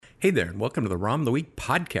Hey there, and welcome to the ROM of the Week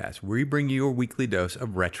podcast, where we bring you your weekly dose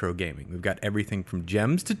of retro gaming. We've got everything from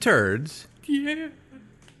gems to turds. Yeah.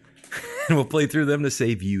 And we'll play through them to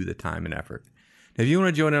save you the time and effort. Now, if you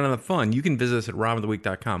want to join in on the fun, you can visit us at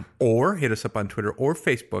romoftheweek.com or hit us up on Twitter or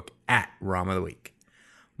Facebook at ROM of the Week.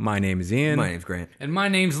 My name is Ian. My name's Grant. And my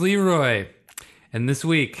name's Leroy. And this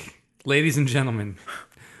week, ladies and gentlemen,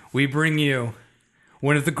 we bring you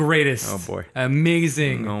one of the greatest,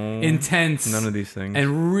 amazing, intense, none of these things,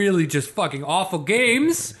 and really just fucking awful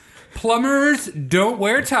games. Plumbers Don't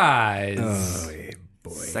Wear Ties. Oh, yeah, boy.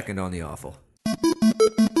 Second on the awful.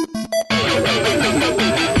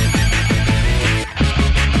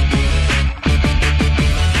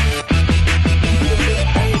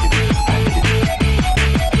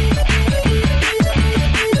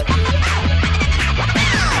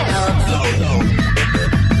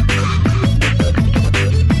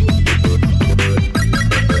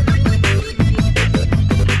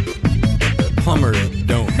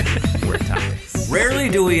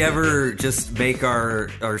 Do we ever just make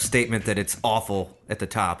our statement that it's awful at the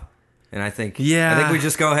top? And I think we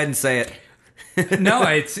just go ahead and say it. No,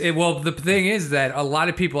 well, the thing is that a lot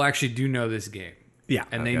of people actually do know this game. Yeah.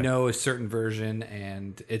 And they know a certain version,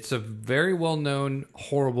 and it's a very well-known,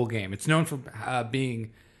 horrible game. It's known for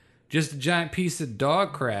being just a giant piece of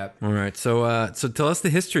dog crap. All right, so tell us the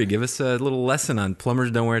history. Give us a little lesson on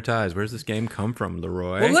Plumbers Don't Wear Ties. Where's this game come from,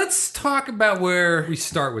 Leroy? Well, let's talk about where we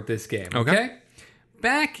start with this game, okay?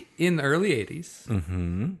 Back in the early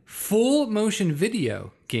 80s, full motion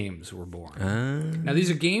video games were born. Now, these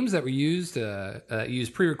are games that were used use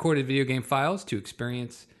pre-recorded video game files to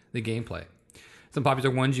experience the gameplay. Some popular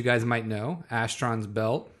ones you guys might know: Astron's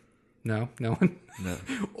Belt. No one? No.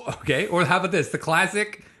 Okay, or how about this? The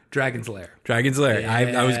classic Dragon's Lair. Dragon's Lair.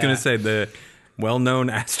 Yeah. I was going to say the well-known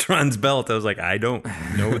Astron's Belt. I was like, I don't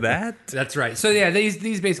know that. That's right. So yeah,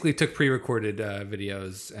 these basically took pre-recorded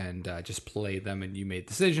videos and just played them, and you made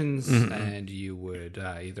decisions, and you would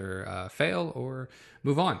either fail or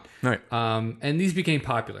move on. Right. And these became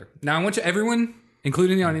popular. Now I want everyone,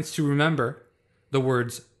 including the audience, to remember the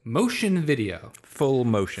words motion video. Full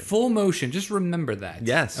motion. Full motion. Just remember that.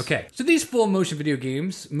 Yes. Okay. So these full motion video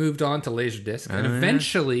games moved on to Laserdisc, and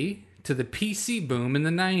eventually to the PC boom in the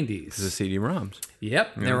 90s. The CD-ROMs.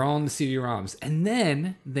 Yep, they were all in the CD-ROMs. And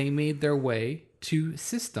then they made their way to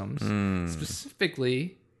systems,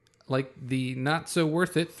 specifically like the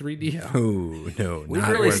not-so-worth-it 3DO. Oh, no. We've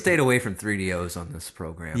really stayed away from 3DOs on this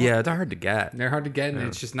program. Yeah, they're hard to get. They're hard to get, and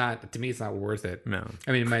it's just not, to me, it's not worth it. No.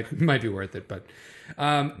 I mean, it might be worth it, but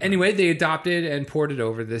anyway, they adopted and ported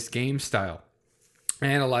over this game style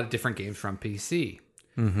and a lot of different games from PC.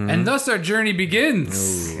 And thus our journey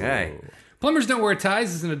begins. Okay. Plumbers Don't Wear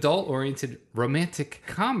Ties is an adult-oriented romantic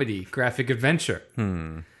comedy graphic adventure.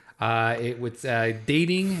 It's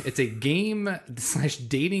a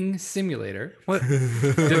game/dating simulator. What?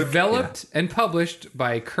 Developed and published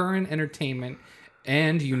by Curran Entertainment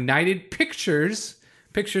and United Pictures.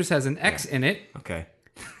 Pictures has an X in it. Okay.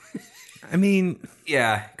 I mean...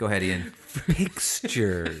 Yeah, go ahead, Ian.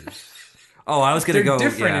 Pictures. Oh, I was going to go... They're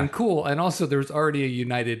different and cool, and also there was already a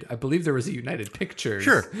United... I believe there was a United Pictures.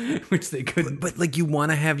 Sure. Which they couldn't... But like, you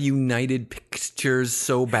want to have United Pictures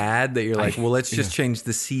so bad that you're like, well, let's just change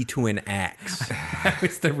the C to an X.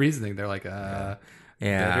 It's the reasoning. They're like, better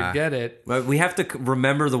get it. But we have to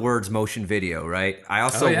remember the words motion video, right? I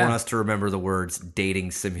also want us to remember the words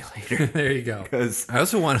dating simulator. There you go. Because I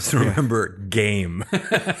also want us to remember game.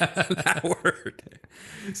 That word.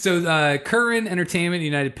 So Curran Entertainment,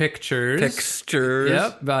 United Pictures.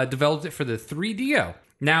 Yep. Developed it for the 3DO.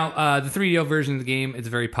 Now, the 3DO version of the game is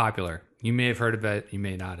very popular. You may have heard of it. You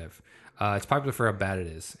may not have. It's popular for how bad it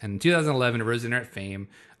is. And in 2011, it rose to internet fame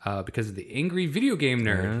because of the Angry Video Game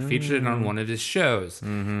Nerd featured it on one of his shows.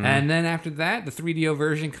 And then after that, the 3DO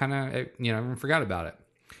version kind of, everyone forgot about it.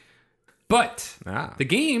 But the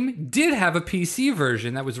game did have a PC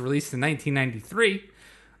version that was released in 1993.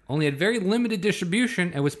 Only had very limited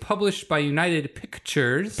distribution and was published by United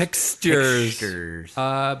Pictures. By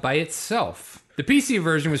itself. The PC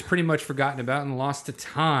version was pretty much forgotten about and lost to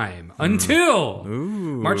time until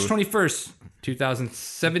March 21st,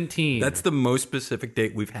 2017. That's the most specific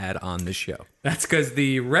date we've had on this show. That's because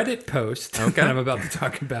the Reddit post that I'm about to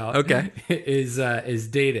talk about is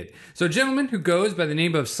dated. So a gentleman who goes by the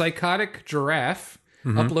name of Psychotic Giraffe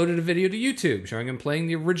uploaded a video to YouTube showing him playing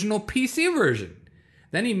the original PC version.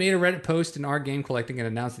 Then he made a Reddit post in Our Game Collecting and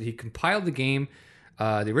announced that he compiled the game,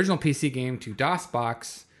 the original PC game, to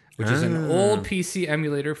DOSBox, which is an old PC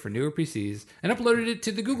emulator for newer PCs, and uploaded it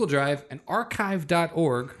to the Google Drive and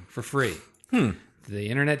archive.org for free. The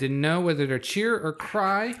internet didn't know whether to cheer or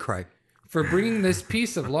cry for bringing this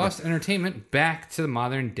piece of lost entertainment back to the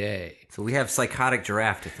modern day. So we have Psychotic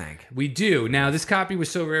Giraffe to thank. We do. Now, this copy was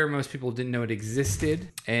so rare, most people didn't know it existed.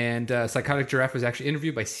 And Psychotic Giraffe was actually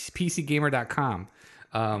interviewed by PCGamer.com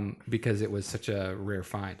because it was such a rare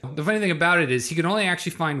find. The funny thing about it is he could only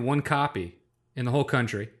actually find one copy in the whole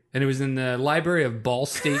country. And it was in the library of Ball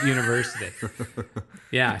State University.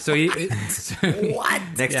 Yeah, so what?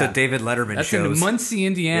 Next to David Letterman That's shows. in Muncie,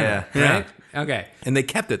 Indiana, right? Okay. And they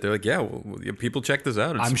kept it. They're like, well, people check this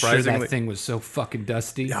out. It's I'm sure surprisingly... that thing was so fucking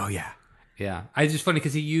dusty. Oh, yeah. Yeah. It's just funny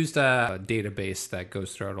because he used a database that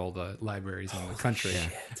goes throughout all the libraries in the country.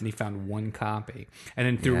 And he found one copy. And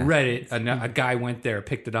then through Reddit, a guy went there,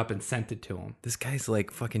 picked it up, and sent it to him. This guy's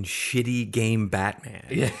like fucking shitty game Batman.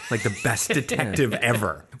 Yeah. Like the best detective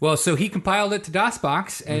ever. Well, so he compiled it to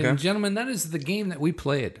DOSBox. And gentlemen, that is the game that we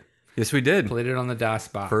played. Yes, we did. Played it on the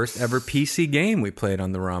DOSBox. First ever PC game we played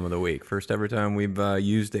on the ROM of the Week. First ever time we've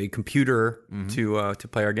used a computer to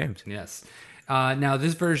play our games. Yes. Now,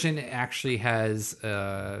 this version actually has,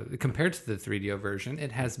 compared to the 3DO version,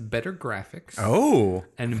 it has better graphics. Oh.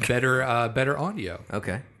 And better audio.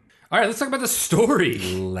 Okay. All right, let's talk about the story.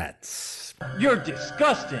 Let's. You're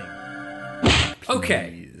disgusting.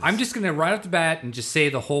 Okay, I'm just going to right off the bat and just say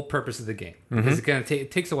the whole purpose of the game. Because it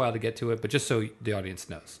takes a while to get to it, but just so the audience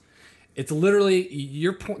knows. It's literally,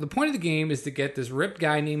 the point of the game is to get this ripped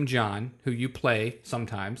guy named John, who you play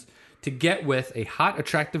sometimes, to get with a hot,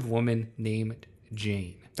 attractive woman named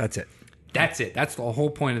Jane. That's it. That's it. That's the whole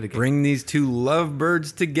point of the game. Bring these two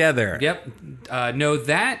lovebirds together. Yep. Know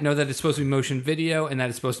that it's supposed to be motion video and that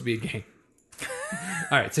it's supposed to be a game.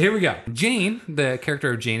 All right, so here we go. Jane, the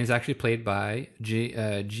character of Jane, is actually played by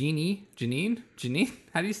Janine?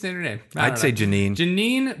 How do you say her name? I'd say Janine.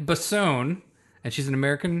 Janine Basone, and she's an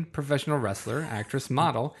American professional wrestler, actress,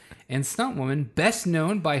 model, and stuntwoman, best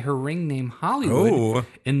known by her ring name Hollywood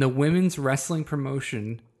in the women's wrestling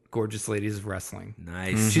promotion Gorgeous Ladies of Wrestling.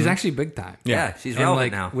 Nice. She's actually big time. Yeah, she's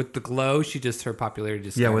relevant now. With the glow, her popularity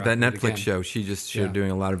just with that Netflix again. show, she just started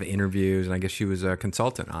doing a lot of interviews, and I guess she was a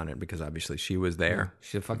consultant on it because obviously she was there.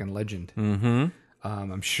 She's a fucking legend. Mm-hmm.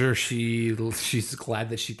 I'm sure she's glad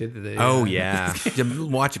that she did the. Oh yeah,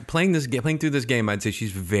 playing through this game. I'd say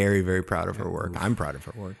she's very, very proud of her work. I'm proud of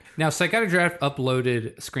her work. Now, Psychotic Giraffe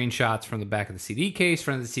uploaded screenshots from the back of the CD case,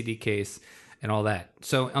 front of the CD case, and all that.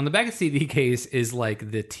 So on the back of the CD case is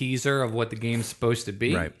like the teaser of what the game's supposed to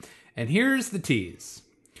be. Right. And here's the tease.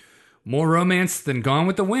 More romance than Gone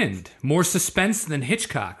with the Wind. More suspense than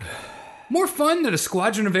Hitchcock. More fun than a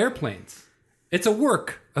squadron of airplanes. It's a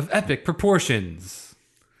work of epic proportions.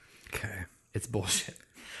 Okay. It's bullshit.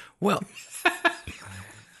 Well,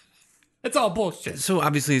 it's all bullshit. So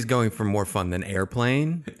obviously he's going for more fun than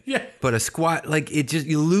airplane. Yeah. But a squad,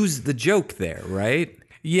 you lose the joke there, right?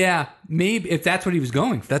 Yeah, maybe if that's what he was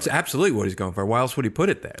going for. That's absolutely what he's going for. Why else would he put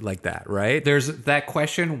it there like that, right? There's that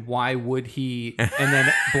question, why would he, and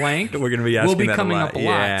then blank. We're going to be asking will be that coming a lot. up a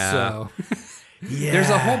lot. So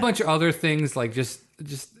there's a whole bunch of other things like just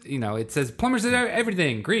it says plumbers at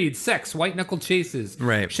everything, greed, sex, white knuckle chases,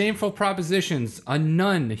 right, shameful propositions, a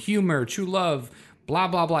nun, humor, true love, blah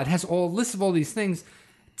blah blah. It has a list of all these things.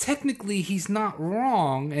 Technically, he's not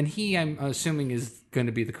wrong, and I'm assuming is going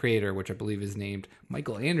to be the creator, which I believe is named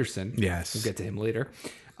Michael Anderson. Yes. We'll get to him later.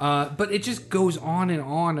 But it just goes on and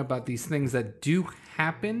on about these things that do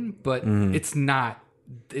happen, but it's not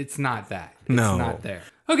that. It's not there.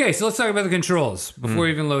 Okay, so let's talk about the controls before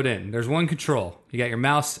we even load in. There's one control. You got your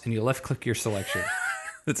mouse, and you left-click your selection.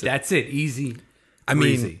 That's it. Easy. I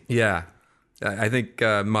mean, yeah. I think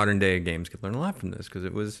modern day games could learn a lot from this because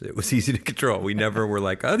it was easy to control. We never were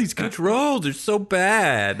like, oh, these controls are so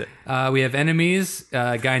bad. We have enemies,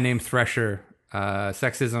 a guy named Thresher,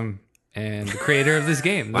 sexism, and the creator of this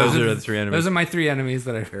game. Those are the three enemies. Those are my three enemies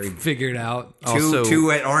that I figured out.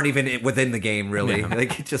 Two aren't even within the game, really. Yeah.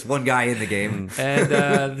 Like just one guy in the game. And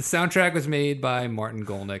the soundtrack was made by Martin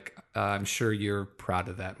Golnick. I'm sure you're proud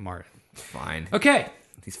of that, Martin. Fine. Okay.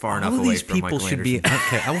 He's far enough away from Michael Anderson.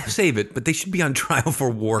 Okay, I will save it, but they should be on trial for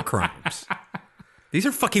war crimes. These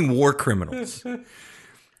are fucking war criminals. You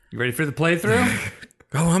ready for the playthrough?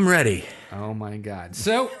 Oh, I'm ready. Oh my god.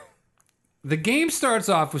 So, the game starts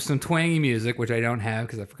off with some twangy music, which I don't have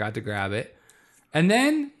because I forgot to grab it. And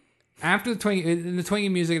then, after the twangy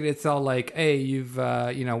music, it's all like, hey, you've,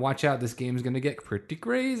 watch out, this game's going to get pretty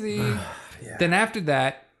crazy. Yeah. Then after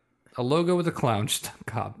that, a logo with a clown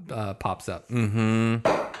pops up. Mm-hmm.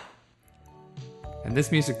 And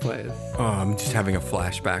this music plays. Oh, I'm just having a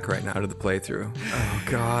flashback right now to the playthrough. Oh,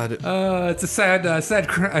 God. It's a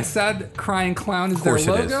sad crying clown is their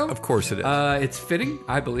logo. Of course it is. It's fitting,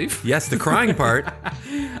 I believe. Yes, the crying part.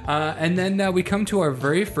 And then we come to our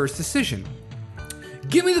very first decision.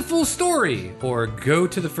 Give me the full story, or go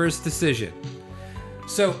to the first decision.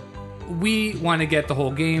 So we want to get the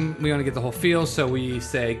whole game. We want to get the whole feel. So we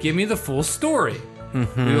say, give me the full story.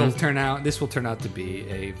 Mm-hmm. This will turn out to be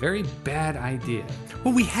a very bad idea.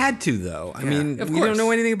 Well, we had to, though. I mean, we don't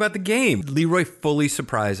know anything about the game. Leroy fully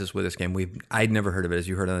surprised us with this game. I'd never heard of it, as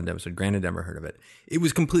you heard on the episode. Grant had never heard of it. It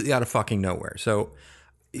was completely out of fucking nowhere. So,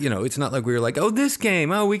 it's not like we were like, oh, this game,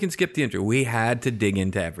 we can skip the intro. We had to dig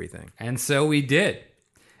into everything. And so we did.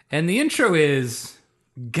 And the intro is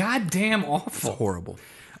goddamn awful. It's horrible.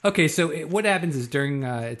 Okay, so what happens is during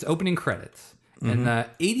its opening credits, and the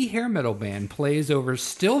 80 hair metal band plays over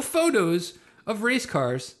still photos of race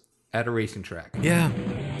cars at a racing track. Yeah.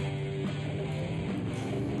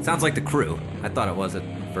 Sounds like The Crew. I thought it was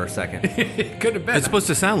for a second. It could have been. It's supposed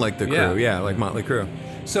to sound like The Crew. Yeah, like Motley Crue.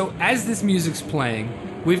 So as this music's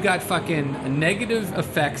playing, we've got fucking negative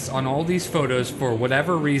effects on all these photos for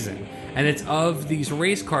whatever reason. And it's of these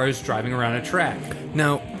race cars driving around a track.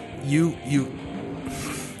 Now, you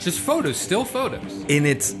just photos, still photos.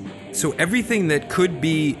 So everything that could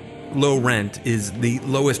be low rent is the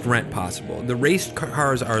lowest rent possible. The race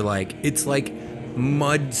cars are it's like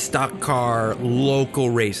mud stock car local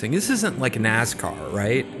racing. This isn't like NASCAR,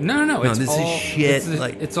 right? No. This is shit.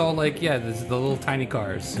 It's all this is the little tiny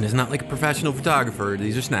cars. And it's not like a professional photographer.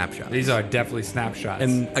 These are snapshots. These are definitely snapshots.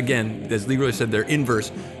 And again, as Leroy said, they're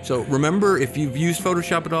inverse. So remember, if you've used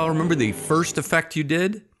Photoshop at all, remember the first effect you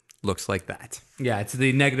did looks like that. Yeah, it's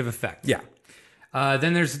the negative effect. Yeah.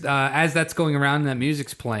 Then there's, as that's going around and that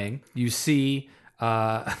music's playing, you see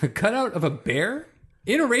a cutout of a bear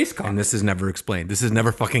in a race car. And this is never explained. This is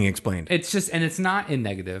never fucking explained. It's just, and it's not in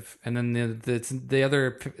negative. And then it's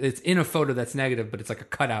in a photo that's negative, but it's like a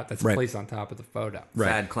cutout that's placed on top of the photo. Right.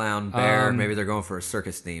 Sad clown, bear. Maybe they're going for a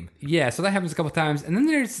circus theme. Yeah, so that happens a couple times. And then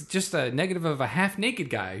there's just a negative of a half-naked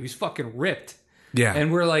guy who's fucking ripped. Yeah.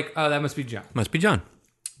 And we're like, oh, that must be John. Must be John.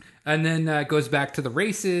 And then it goes back to the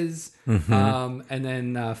races. And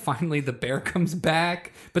then finally the bear comes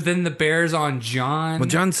back. But then the bear's on John. Well,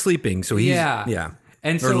 John's sleeping, so he's... Yeah.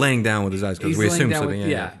 And or laying down with his eyes closed. We assume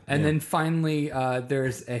sleeping. And then finally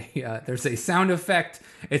there's a sound effect.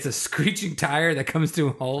 It's a screeching tire that comes to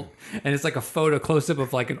a halt. And it's like a photo close-up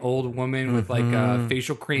of like an old woman with like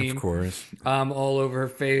facial cream. Of course. All over her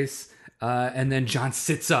face. And then John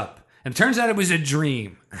sits up. And it turns out it was a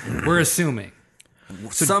dream. We're assuming.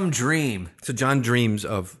 Some dream. So John dreams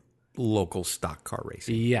of local stock car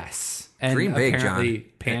racing. Yes. And dream big, apparently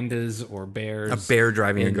pandas or bears. A bear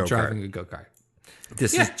driving a go-kart.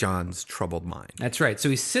 This is John's troubled mind. That's right. So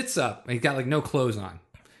he sits up. He's got like no clothes on.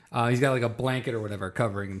 He's got like a blanket or whatever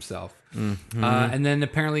covering himself. And then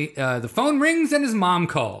apparently the phone rings and his mom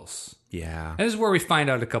calls. Yeah. And this is where we find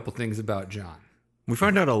out a couple things about John. We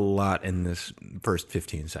find out a lot in this first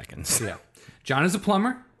 15 seconds. Yeah. John is a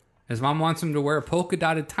plumber. His mom wants him to wear a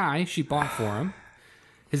polka-dotted tie she bought for him.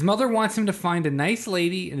 His mother wants him to find a nice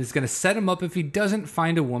lady and is going to set him up if he doesn't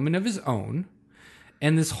find a woman of his own.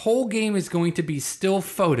 And this whole game is going to be still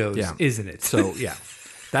photos, isn't it? So, yeah.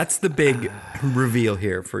 That's the big reveal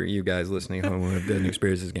here for you guys listening at home who didn't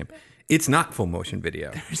experience this game. It's not full motion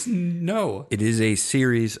video. It is a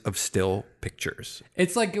series of still pictures.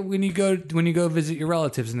 It's like when you go visit your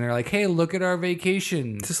relatives and they're like, hey, look at our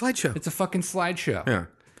vacation. It's a slideshow. It's a fucking slideshow. Yeah.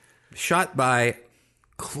 Shot by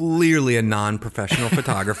clearly a non-professional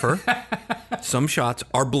photographer. Some shots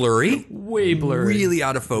are blurry. Way blurry. Really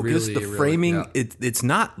out of focus. The framing, it's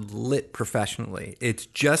not lit professionally. It's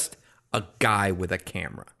just a guy with a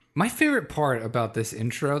camera. My favorite part about this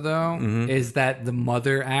intro, though, is that the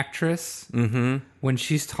mother actress, when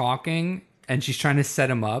she's talking and she's trying to set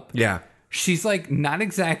him up, she's like not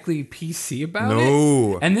exactly PC about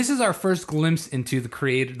it. And this is our first glimpse into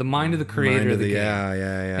the mind of the creator of the game.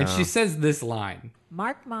 Yeah. And she says this line.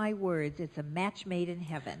 Mark my words, it's a match made in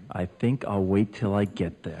heaven. I think I'll wait till I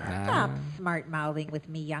get there. Stop smart-mouthing with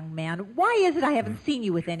me, young man. Why is it I haven't seen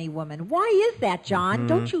you with any woman? Why is that, John?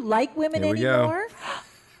 Don't you like women anymore?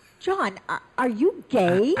 John, are you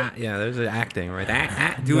gay? Yeah, there's an acting, right?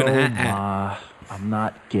 Ma, I'm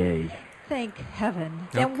not gay. Thank heaven.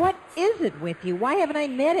 Then what is it with you? Why haven't I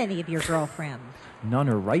met any of your girlfriends? None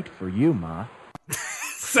are right for you, Ma.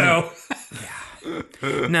 So,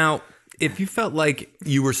 Now, if you felt like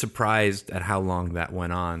you were surprised at how long that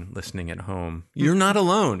went on listening at home, you're not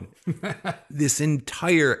alone.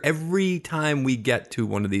 Every time we get to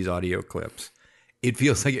one of these audio clips, it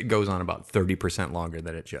feels like it goes on about 30% longer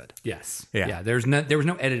than it should. yes. Yeah. Yeah. There was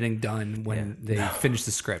no editing done when they finished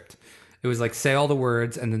the script. It was like say all the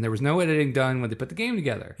words, and then there was no editing done when they put the game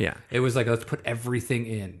together. Yeah. It was like, let's put everything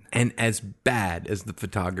in. And as bad as the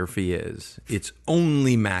photography is, it's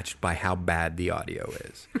only matched by how bad the audio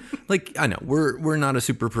is. Like, I know, we're not a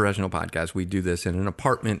super professional podcast. We do this in an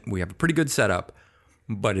apartment. We have a pretty good setup,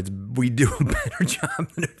 but we do a better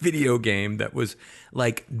job than a video game that was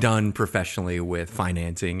like done professionally with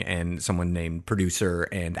financing and someone named producer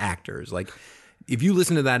and actors. Like, if you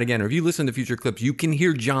listen to that again, or if you listen to future clips, you can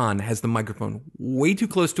hear John has the microphone way too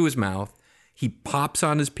close to his mouth. He pops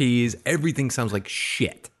on his P's. Everything sounds like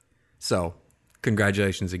shit. So,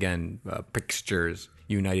 congratulations again, Pictures,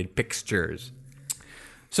 United Pictures.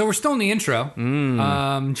 So we're still in the intro.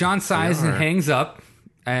 John sighs and hangs up.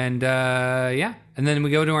 And and then we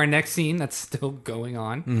go to our next scene that's still going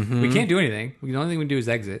on. Mm-hmm. We can't do anything. The only thing we do is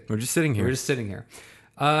exit. We're just sitting here.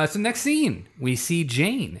 So next scene, we see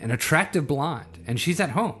Jane, an attractive blonde, and she's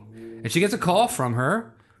at home. And she gets a call from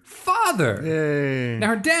her father. Yay. Now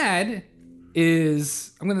her dad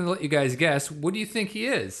is, I'm going to let you guys guess, what do you think he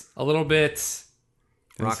is? A little bit...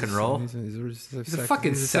 rock and roll? He's a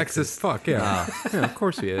fucking sexist fuck, yeah. Yeah, of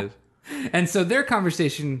course he is. And so their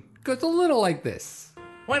conversation goes a little like this.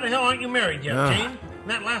 Why the hell aren't you married yet, Jane? In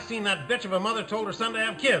that last scene, that bitch of a mother told her son to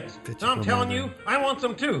have kids. Now I'm telling you, I want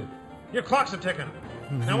some too. Your clock's a ticking.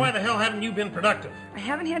 Now why the hell haven't you been productive? I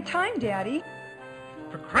haven't had time, Daddy.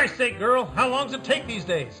 For Christ's sake, girl, how long's it take these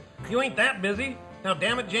days? You ain't that busy. Now,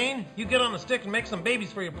 damn it, Jane, you get on the stick and make some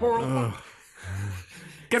babies for your poor old...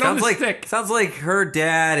 Get on the stick. Sounds like her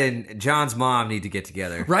dad and John's mom need to get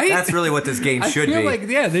together. Right? That's really what this game should be. I feel like,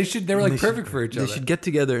 yeah, they should. They were like perfect for each other. They should get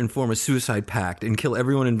together and form a suicide pact and kill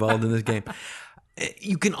everyone involved in this game.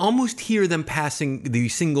 You can almost hear them passing the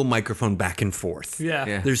single microphone back and forth.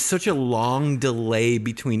 Yeah. There's such a long delay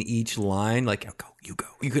between each line. Like, oh, go, you go.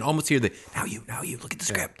 You can almost hear the, now you, look at the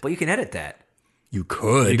script. Well, you can edit that. You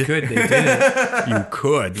could. They did it. You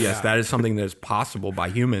could. Yes, that is something that is possible by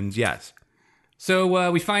humans. Yes. So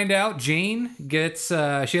we find out Jane gets,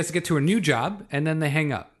 she has to get to her new job, and then they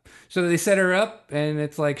hang up. So they set her up, and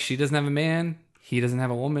it's like she doesn't have a man, he doesn't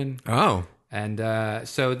have a woman. Oh. And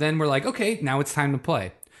so then we're like, okay, now it's time to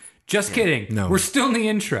play. Just kidding. No. We're still in the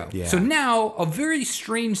intro. Yeah. So now a very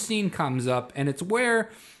strange scene comes up, and it's where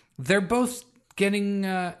they're both getting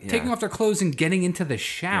taking off their clothes and getting into the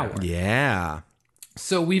shower. Yeah.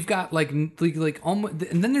 So we've got like almost,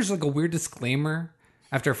 and then there's like a weird disclaimer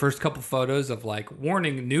after our first couple photos of like,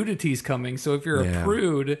 warning, nudity's coming. So if you're a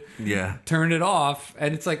prude, turn it off.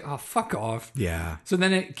 And it's like, oh, fuck off. Yeah. So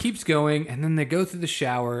then it keeps going, and then they go through the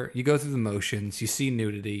shower. You go through the motions. You see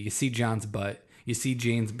nudity. You see John's butt. You see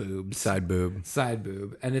Jane's boobs. Side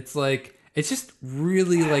boob. And it's like, it's just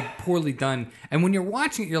really like poorly done. And when you're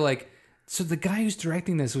watching it, you're like, so the guy who's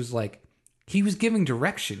directing this was like, he was giving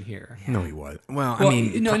direction here. No, he was. Well, I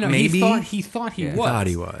mean, no. maybe He thought he was. Thought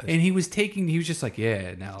he was. And he was just like,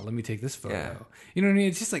 yeah, now let me take this photo. Yeah. You know what I mean?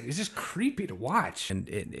 It's just like, it's just creepy to watch.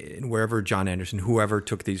 And wherever John Anderson, whoever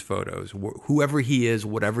took these photos, whoever he is,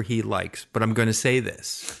 whatever he likes, but I'm going to say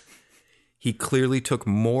this. He clearly took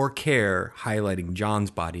more care highlighting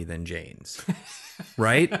John's body than Jane's.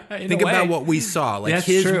 Right? Think about what we saw. Like That's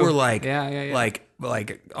his true. were like, Yeah.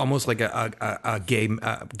 like almost like a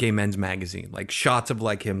gay men's magazine. Like shots of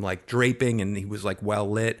like him like draping, and he was like well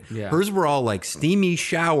lit. Yeah. Hers were all like steamy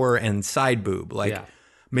shower and side boob. Like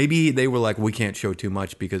maybe they were like, we can't show too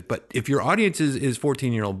much but if your audience is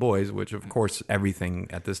 14-year-old boys, which of course everything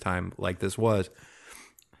at this time like this was,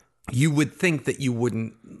 you would think that you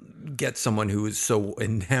wouldn't get someone who is so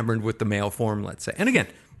enamored with the male form, let's say. And again,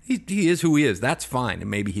 he is who he is. That's fine.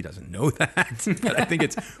 And maybe he doesn't know that. But I think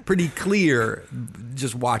it's pretty clear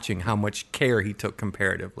just watching how much care he took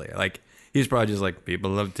comparatively. Like, he's probably just like,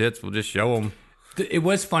 people love tits, we'll just show them. It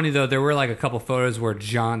was funny, though. There were like a couple photos where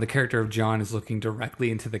John, the character of John, is looking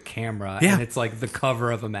directly into the camera. Yeah. And it's like the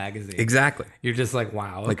cover of a magazine. Exactly. You're just like,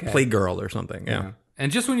 wow. Like okay. Playgirl or something. Yeah.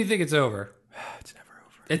 And just when you think it's over, It's never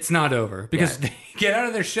over. it's not over. Because they get out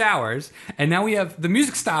of their showers, and now we have, the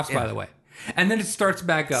music stops, by the way. And then it starts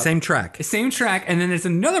back up. Same track. And then there's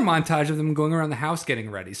another montage of them going around the house getting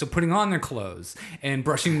ready. So putting on their clothes and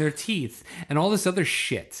brushing their teeth and all this other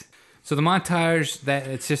shit. So the montage, that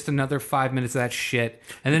it's just another 5 minutes of that shit.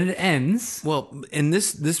 And then it ends. Well, and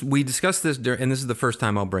this we discussed this, and this is the first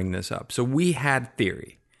time I'll bring this up. So we had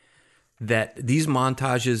theory that these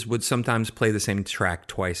montages would sometimes play the same track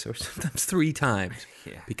twice or sometimes 3 times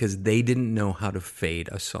because they didn't know how to fade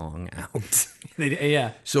a song out.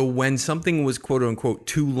 So when something was quote unquote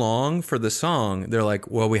too long for the song, they're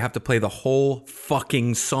like, well, we have to play the whole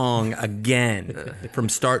fucking song again from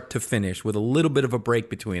start to finish with a little bit of a break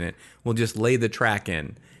between it. We'll just lay the track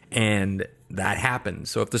in. And that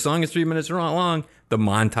happens. So if the song is 3 minutes long, the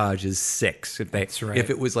montage is 6. That's right. If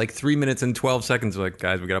it was like 3 minutes and 12 seconds, like,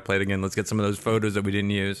 guys, we got to play it again. Let's get some of those photos that we didn't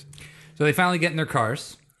use. So they finally get in their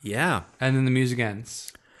cars. Yeah. And then the music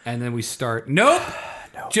ends. And then we start. Nope.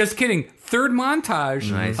 No. Just kidding. Third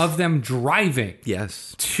montage of them driving.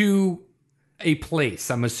 Yes. To a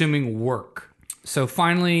place. I'm assuming work. So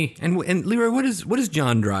finally, and Leroy, what does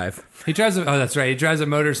John drive? He drives. That's right. He drives a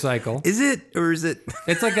motorcycle. Is it or is it?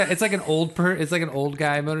 It's like an old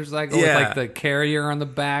guy motorcycle with like the carrier on the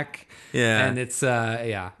back. Yeah, and it's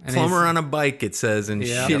and plumber on a bike. It says in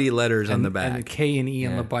shitty letters on the back. And the K and E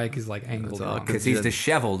on the bike is like angled because he's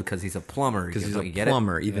disheveled because he's a plumber. Because he's a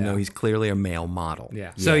plumber, even though he's clearly a male model.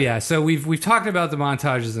 Yeah. So we've talked about the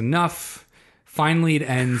montages enough. Finally, it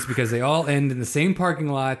ends because they all end in the same parking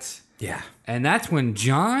lot. Yeah. And that's when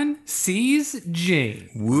John sees Jane.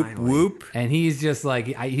 Whoop, whoop. And he's just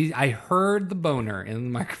like, I heard the boner in the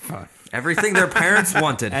microphone. Everything their parents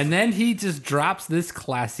wanted. And then he just drops this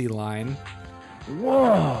classy line.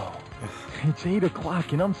 Whoa. It's 8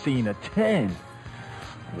 o'clock and I'm seeing a 10.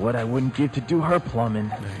 What I wouldn't give to do her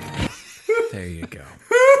plumbing. There you go.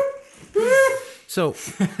 So...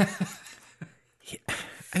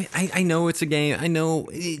 I know it's a game. I know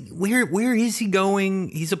where is he going?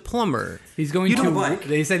 He's a plumber. He's going to.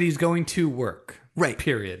 They said he's going to work. Right.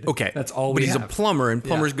 Period. Okay. That's all. But he's a plumber, and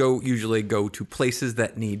plumbers usually go to places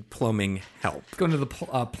that need plumbing help. Going to the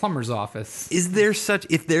plumber's office. Is there such?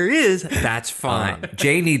 If there is, that's fine.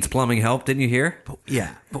 Jay needs plumbing help. Didn't you hear?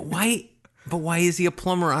 But why? But why is he a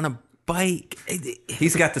plumber on a bike?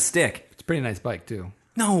 He's got the stick. It's a pretty nice bike too.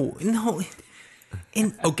 No.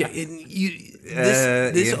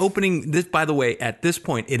 This opening. This, by the way, at this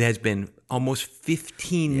point, it has been almost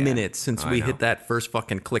 15 minutes since we hit that first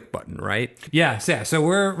fucking click button, right? Yeah. So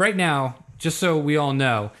we're right now. Just so we all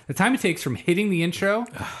know, the time it takes from hitting the intro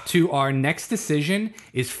to our next decision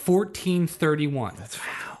is 14:31.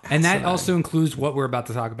 And that also includes what we're about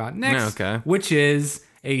to talk about next, which is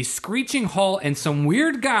a screeching halt and some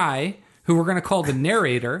weird guy who we're going to call the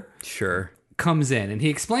narrator. Sure. Comes in and he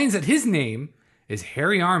explains that his name is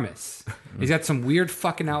Harry Armis. He's got some weird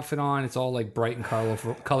fucking outfit on. It's all like bright and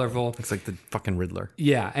colorful. It's like the fucking Riddler.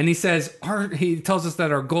 Yeah, and he says he tells us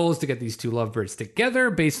that our goal is to get these two lovebirds together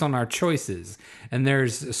based on our choices. And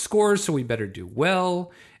there's scores, so we better do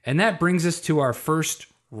well. And that brings us to our first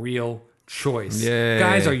real choice. Yay.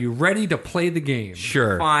 Guys, are you ready to play the game?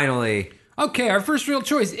 Sure. Finally. Okay, our first real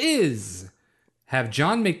choice is have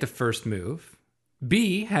John make the first move.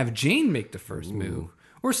 B, have Jane make the first move.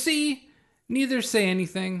 Or C, neither say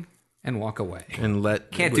anything and walk away. And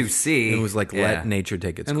Can't do C. It was like let nature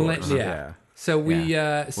take its course. So we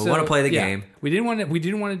want to play the game. We didn't want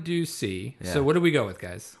to do C. Yeah. So what did we go with,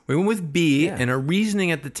 guys? We went with B, and our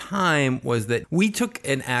reasoning at the time was that we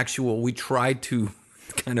tried to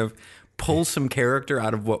kind of pull some character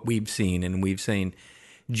out of what we've seen, and we've seen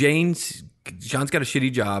John's got a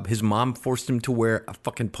shitty job. His mom forced him to wear a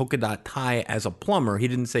fucking polka dot tie as a plumber. He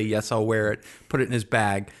didn't say, yes, I'll wear it, put it in his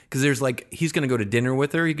bag. Because there's he's going to go to dinner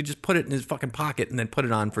with her. He could just put it in his fucking pocket and then put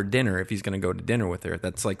it on for dinner if he's going to go to dinner with her.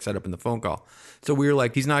 That's set up in the phone call. So we were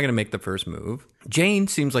like, he's not going to make the first move. Jane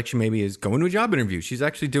seems like she maybe is going to a job interview. She's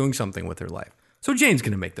actually doing something with her life. So Jane's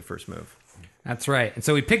going to make the first move. That's right. And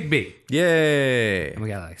so we picked B. Yay. And we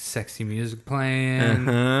got sexy music playing.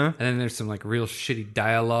 And then there's some real shitty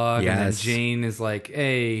dialogue. Yes. And then Jane is like,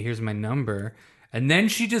 hey, here's my number. And then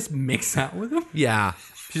she just makes out with him. Yeah.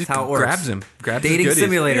 She just how it works. Grabs him. Grabs Dating his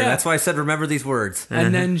simulator. Yeah. That's why I said remember these words.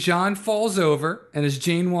 And then John falls over. And as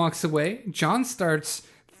Jane walks away, John starts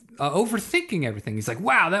overthinking everything. He's like,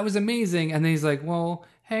 wow, that was amazing. And then he's like, well,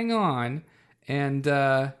 hang on. And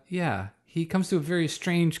he comes to a very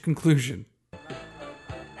strange conclusion.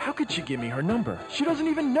 How could she give me her number? She doesn't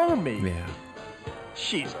even know me. Yeah.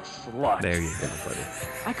 She's a slut. There you go, buddy.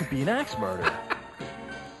 I could be an axe murderer.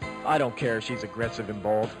 I don't care if she's aggressive and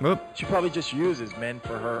bold. Whoop. She probably just uses men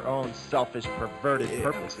for her own selfish, perverted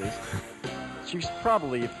purposes. She's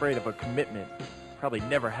probably afraid of a commitment. Probably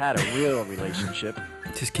never had a real relationship.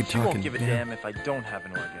 Just keep she talking. She won't give a damn if I don't have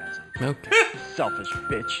an orgasm. Okay. Selfish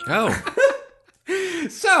bitch. Oh.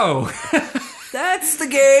 So... That's the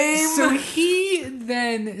game.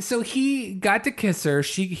 So he got to kiss her.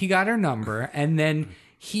 He got her number, and then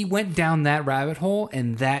he went down that rabbit hole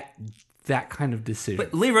and that kind of decision.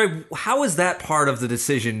 But Leroy, how is that part of the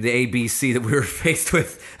decision, the ABC that we were faced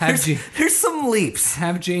with? There's some leaps.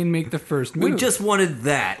 Have Jane make the first move. We just wanted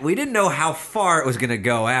that. We didn't know how far it was going to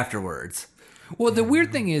go afterwards. Well, the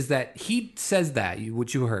weird thing is that he says that,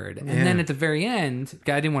 what you heard. And then at the very end,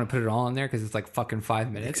 guy didn't want to put it all in there because it's fucking 5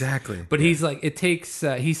 minutes. Exactly. But he's like, it takes,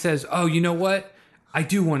 he says, oh, you know what? I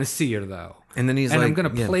do want to see her though. And then he's and like, I'm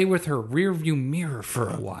going to play with her rear view mirror for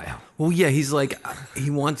a while. Well, yeah, he's like,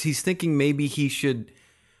 he's thinking maybe he should.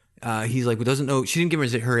 He's like, doesn't know. She didn't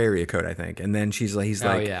give her area code, I think. And then he's like,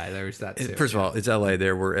 oh yeah, there was that too. First of all, it's LA.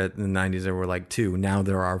 There were in the 90s, there were like 2. Now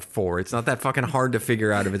there are 4. It's not that fucking hard to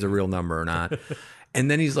figure out if it's a real number or not.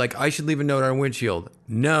 And then he's like, I should leave a note on a windshield.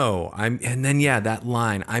 No, and then that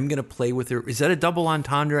line, I'm gonna play with her. Is that a double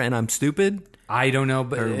entendre? And I'm stupid. I don't know,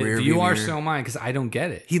 but if you are, so am I, because I don't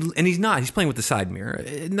get it. He's not. He's playing with the side mirror,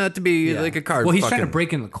 not to be like a car. Well, he's trying to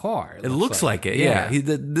break in the car. It looks like it. Yeah.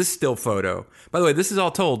 This still photo. By the way, this is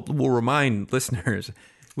all told. We'll remind listeners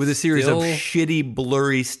with a series of shitty,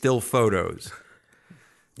 blurry still photos.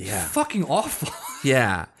 Yeah, fucking awful.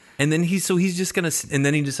 Yeah, and then he's just gonna, and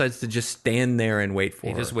then he decides to just stand there and wait for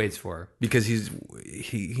her. He just waits for her because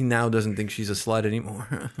he now doesn't think she's a slut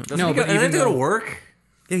anymore. No, but even go to work.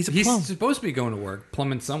 Yeah, he's supposed to be going to work,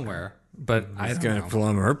 plumbing somewhere, but he's going to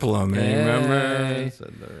plumb her plumbing. Remember?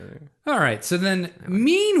 All right. So then,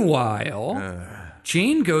 meanwhile,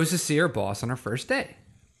 Jane goes to see her boss on her first day,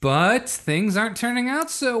 but things aren't turning out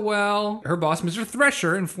so well. Her boss, Mr.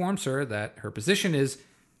 Thresher, informs her that her position is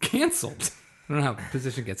canceled. I don't know how a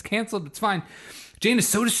position gets canceled, but it's fine. Jane is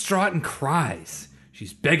so distraught and cries.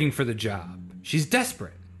 She's begging for the job. She's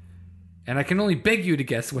desperate. And I can only beg you to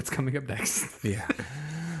guess what's coming up next. Yeah.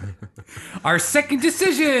 Our second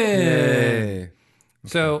decision. Yay.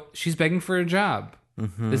 So she's begging for a job.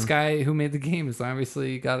 Mm-hmm. This guy who made the game has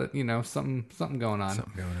obviously got something going on.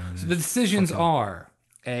 So the decisions are: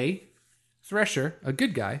 A, Thresher, a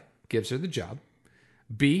good guy, gives her the job.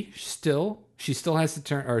 B, she still has to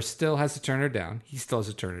turn her down. He still has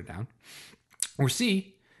to turn her down. Or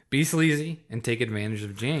C, be sleazy and take advantage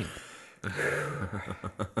of Jane.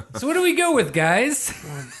 So what do we go with, guys?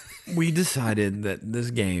 We decided that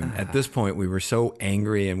this game, at this point, we were so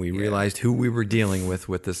angry and we realized who we were dealing with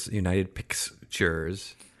this United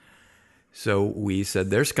Pictures. So we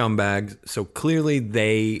said they're scumbags. So clearly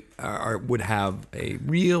they would have a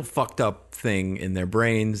real fucked up thing in their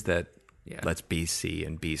brains that let's be C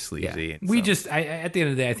and be sleazy. Yeah. At the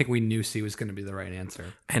end of the day, I think we knew C was going to be the right answer.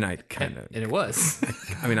 And I kind of... And it was.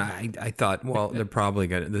 I mean, I thought, well, they're probably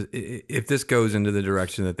going to... If this goes into the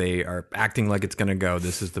direction that they are acting like it's going to go,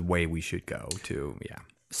 this is the way we should go to,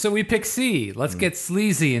 So we pick C. Let's get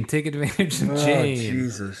sleazy and take advantage of Jane. Oh,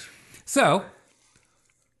 Jesus. So,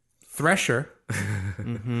 Thresher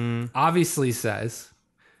obviously says,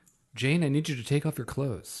 Jane, I need you to take off your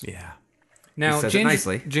clothes. Yeah. Now,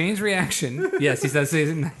 Jane's reaction, yes, he says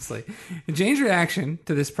it nicely. Jane's reaction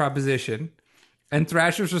to this proposition and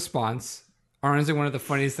Thrasher's response are honestly one of the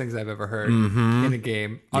funniest things I've ever heard in a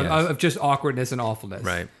game of just awkwardness and awfulness.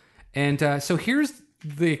 Right. And so here's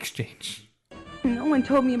the exchange. No one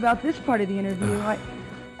told me about this part of the interview. I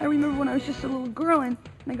remember when I was just a little girl and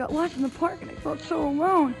I got lost in the park and I felt so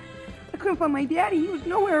alone. I couldn't find my daddy. He was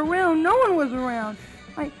nowhere around. No one was around.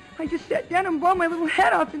 I just sat down and blew my little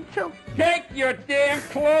head off until... Take your damn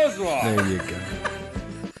clothes off! There you go.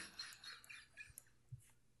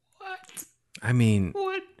 What? I mean...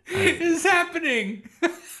 What is happening?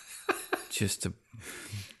 Just to...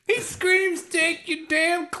 He screams, take your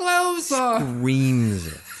damn clothes off! Screams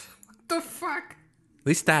it. What the fuck? At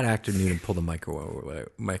least that actor knew to pull the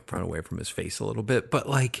microphone away from his face a little bit, but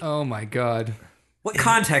like... Oh my God. What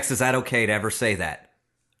context is that okay to ever say that?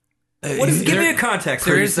 Give me a context.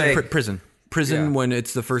 There is prison when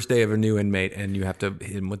it's the first day of a new inmate and you have to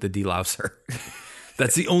hit him with the delouser.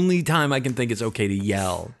 That's the only time I can think it's okay to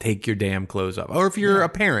yell, take your damn clothes off. Or if you're a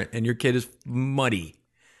parent and your kid is muddy,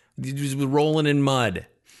 you're just rolling in mud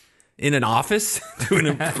in an office to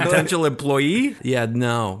a potential employee. Yeah,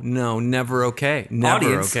 no, never okay.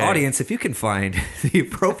 Never Audience, if you can find the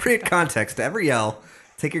appropriate context to ever yell,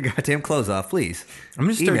 take your goddamn clothes off, please.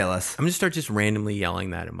 Email us. I'm going to start just randomly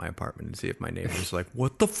yelling that in my apartment and see if my neighbor's like,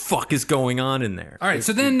 what the fuck is going on in there? All right,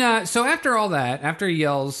 so then, so after all that, after he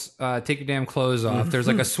yells, take your damn clothes off, there's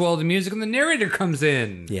like a swell to music and the narrator comes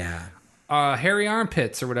in. Yeah. Harry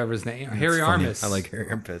Armpits or whatever his name. Harry Armis. I like Harry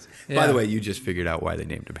Armpits. Yeah. By the way, you just figured out why they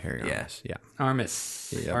named him Harry Armis. Yeah.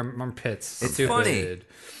 Armis. Yep. Armpits. It's funny.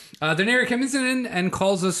 The narrator comes in and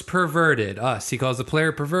calls us perverted. He calls the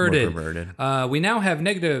player perverted. We're perverted. We now have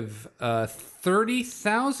negative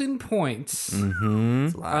 30,000 points.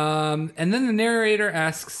 Mm-hmm. And then the narrator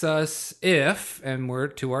asks us if, and we're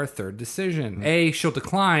to our third decision. A, she'll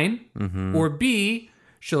decline, or B,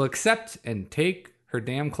 she'll accept and take her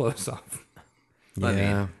damn clothes off.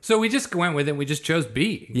 Yeah. So we just went with it. We just chose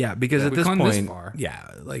B. Yeah, because at We've this gone point, this far.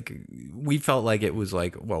 yeah, like we felt like it was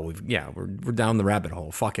like, well, we're down the rabbit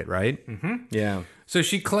hole. Fuck it, right? Mm-hmm. Yeah. So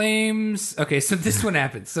she claims, okay, so this one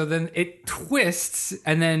happens. So then it twists,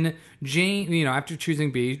 and then Jane, after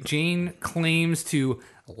choosing B, Jane claims to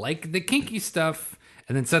like the kinky stuff,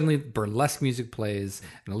 and then suddenly burlesque music plays,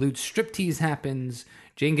 and a lewd striptease happens.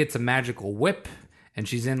 Jane gets a magical whip, and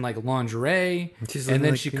she's in like lingerie, and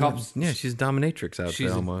then she comes. Yeah, she's a dominatrix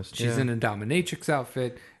outfit almost. She's in a dominatrix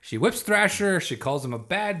outfit. She whips Thrasher. She calls him a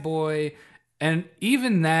bad boy, and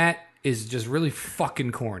even that is just really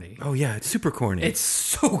fucking corny. Oh yeah, it's super corny. It's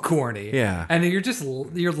so corny. Yeah, and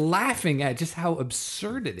you're laughing at just how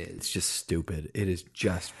absurd it is. It's just stupid. It is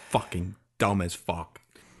just fucking dumb as fuck.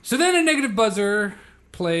 So then a negative buzzer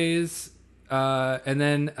plays. And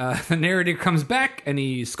then the narrator comes back and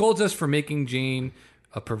he scolds us for making Jane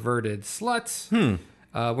a perverted slut.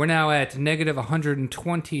 We're now at negative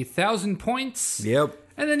 120,000 points. Yep.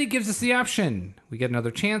 And then he gives us the option. We get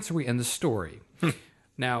another chance or we end the story.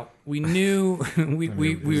 Now, we knew we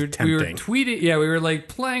were tweeting. Yeah, we were like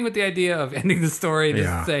playing with the idea of ending the story,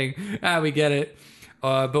 just saying, we get it.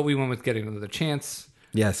 But we went with getting another chance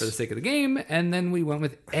for the sake of the game. And then we went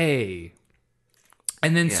with A.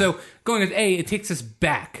 And then, so going with A, it takes us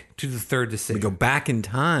back to the third decision. We go back in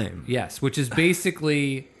time. Yes, which is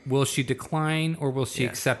basically, will she decline or will she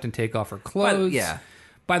accept and take off her clothes?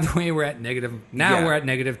 By the way, we're at negative. Now we're at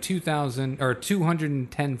negative 2,000 or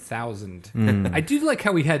 210,000. I do like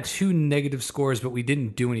how we had two negative scores, but we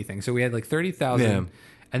didn't do anything. So we had like 30,000,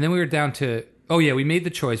 and then we were down to. Oh yeah, we made the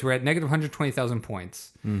choice. We're at negative 120,000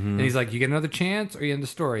 points, and he's like, "You get another chance, or you end the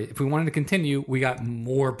story." If we wanted to continue, we got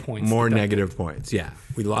more points. More negative points. Yeah,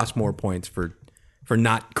 we lost more points for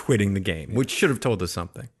not quitting the game, which should have told us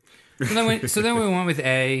something. So then we went with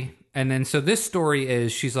A, and then so this story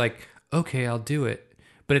is she's like, "Okay, I'll do it,"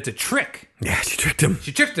 but it's a trick. Yeah, she tricked him.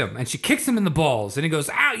 She tricked him, and she kicks him in the balls, and he goes,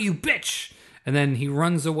 "Ow, you bitch!" And then he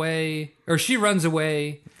runs away, or she runs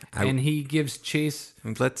away. And he gives chase.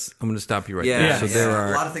 I'm going to stop you right there. So there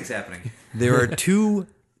are a lot of things happening. There are two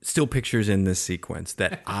still pictures in this sequence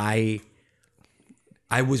that I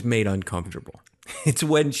was made uncomfortable. It's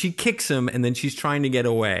when she kicks him and then she's trying to get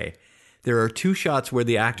away. There are two shots where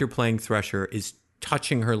the actor playing Thresher is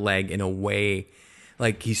touching her leg in a way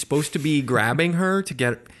like he's supposed to be grabbing her to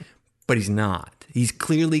get, but he's not. He's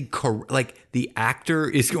clearly like the actor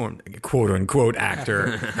is going, quote unquote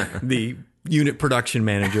actor, the unit production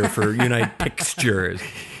manager for United Pictures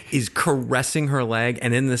is caressing her leg,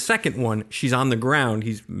 and in the second one she's on the ground,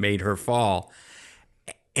 he's made her fall,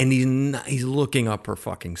 and he's looking up her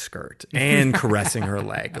fucking skirt and caressing her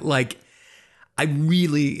leg. Like, I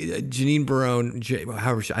really, Janine Barone,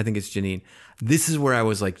 however, I think it's Janine, this is where I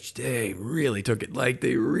was like, they really took it. Like,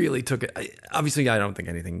 they really took it. Obviously, I don't think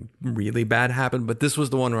anything really bad happened, but this was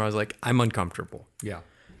the one where I was like, I'm uncomfortable. Yeah.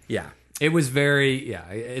 Yeah. It was very,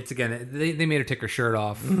 it's again, they made her take her shirt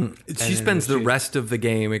off. She spends the rest of the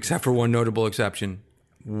game, except for one notable exception,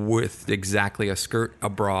 with exactly a skirt, a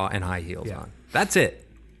bra, and high heels on. That's it.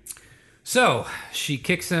 So she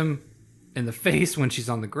kicks him in the face when she's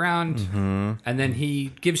on the ground, and then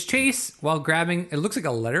he gives chase while grabbing, it looks like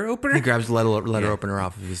a letter opener. He grabs a letter opener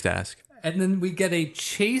off of his desk. And then we get a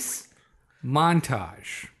chase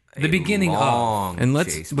montage. The beginning of. And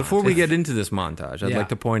before we get into this montage, I'd like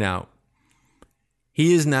to point out,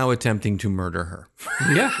 he is now attempting to murder her.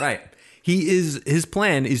 Yeah. Right. His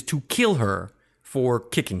plan is to kill her for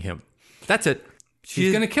kicking him. That's it.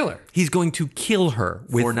 He's going to kill her. He's going to kill her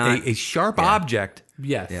with a sharp object.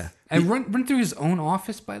 Yes. Yeah. And run through his own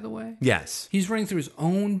office, by the way. Yes. He's running through his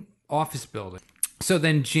own office building. So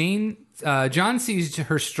then John sees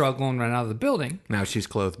her struggle and run out of the building. Now she's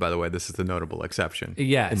clothed, by the way. This is the notable exception.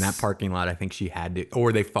 Yes. In that parking lot, I think she had to,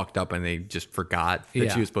 or they fucked up and they just forgot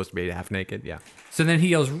that she was supposed to be half naked. Yeah. So then he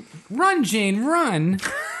yells, "Run, Jane, run!"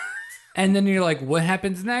 And then you're like, what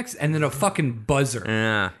happens next? And then a fucking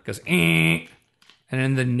buzzer goes, "Eh." And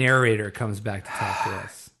then the narrator comes back to talk to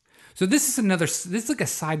us. So this is like a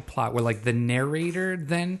side plot where like the narrator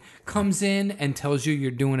then comes in and tells you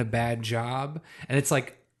you're doing a bad job. And it's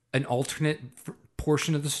like an alternate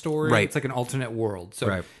portion of the story. Right. It's like an alternate world.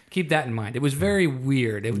 So keep that in mind. It was very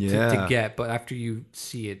weird to get, but after you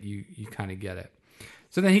see it, you kind of get it.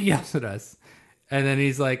 So then he yells at us. And then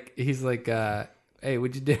he's like, "Hey,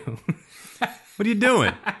 what'd you do?" What are you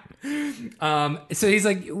doing? So he's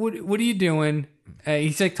like, what are you doing?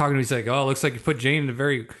 He's like talking to me. He's like, "Oh, it looks like you put Jane in a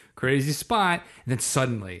very crazy spot." And then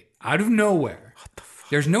suddenly, out of nowhere, what the fuck?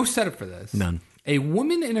 There's no setup for this. None. A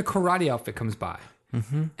woman in a karate outfit comes by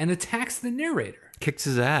and attacks the narrator. Kicks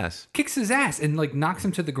his ass. And like knocks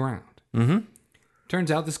him to the ground. Turns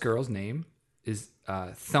out this girl's name is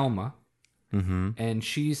Thelma, and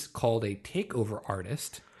she's called a takeover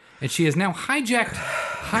artist, and she has now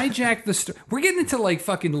hijacked the story. We're getting into like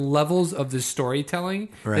fucking levels of the storytelling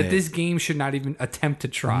that this game should not even attempt to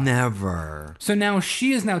try. Never. So now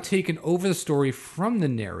she has now taken over the story from the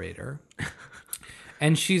narrator,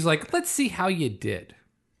 and she's like, "Let's see how you did."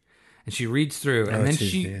 And she reads through, and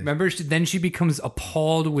then she becomes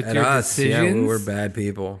appalled with your decisions. Yeah, we were bad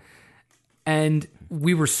people. And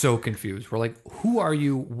we were so confused. We're like, who are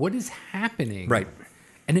you? What is happening? Right.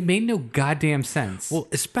 And it made no goddamn sense. Well,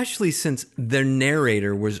 especially since the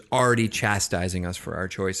narrator was already chastising us for our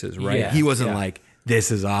choices, right? Yeah, He wasn't like, this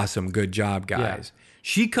is awesome, good job, guys. Yeah.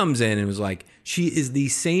 She comes in and was like, she is the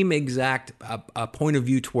same exact point of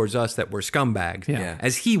view towards us that we're scumbags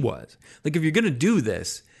as he was. Like, if you're going to do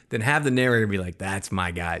this, then have the narrator be like, that's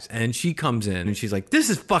my guys. And she comes in and she's like, this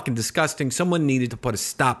is fucking disgusting. Someone needed to put a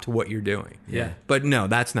stop to what you're doing. Yeah. But no,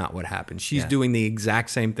 that's not what happened. She's doing the exact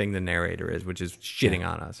same thing the narrator is, which is shitting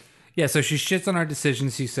on us. Yeah, so she shits on our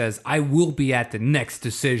decisions. She says, I will be at the next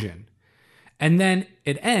decision. And then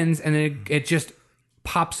it ends, and then it just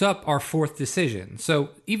pops up our fourth decision. So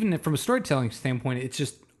even from a storytelling standpoint, it's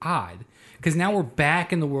just odd. Because now we're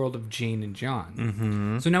back in the world of Jane and John.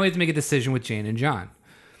 Mm-hmm. So now we have to make a decision with Jane and John.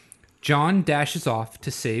 John dashes off to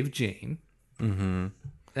save Jane, and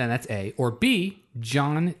that's A. Or B,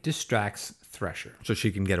 John distracts Thresher. So she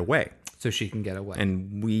can get away.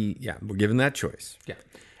 And we're given that choice. Yeah.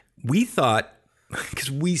 We thought, because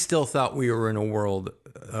we still thought we were in a world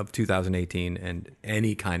of 2018 and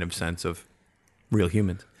any kind of sense of real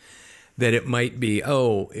humans, that it might be,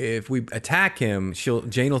 if we attack him,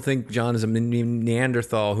 Jane will think John is a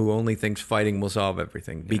Neanderthal who only thinks fighting will solve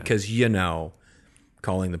everything. Because,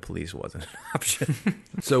 calling the police wasn't an option.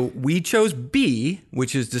 So we chose B,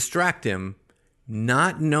 which is distract him,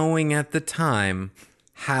 not knowing at the time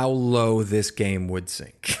how low this game would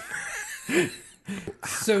sink.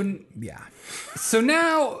 So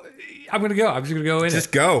now I'm going to go. I'm just going to go in.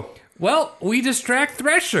 Just go. Well, we distract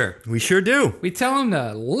Thresher. We sure do. We tell him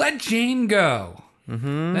to let Jane go.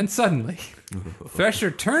 Mm-hmm. Then suddenly, Thresher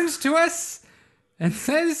turns to us and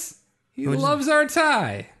says he loves our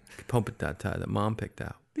tie. That tie that Mom picked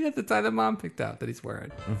out. Yeah, the tie that Mom picked out that he's wearing.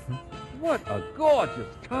 Mm-hmm. What a gorgeous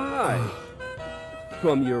tie.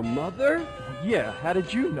 From your mother? Yeah, how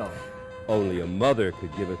did you know? Only a mother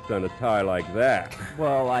could give a son a tie like that.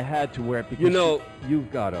 Well, I had to wear it because... you've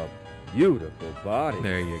got a beautiful body.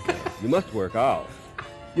 There you go. You must work out.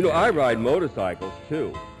 I ride motorcycles,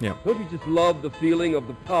 too. Yeah. Don't you just love the feeling of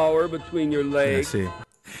the power between your legs? I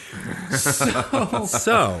see.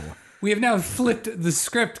 So... We have now flipped the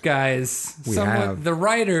script, guys. The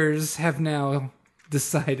writers have now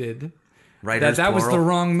decided that was the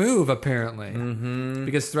wrong move, apparently. Mm-hmm.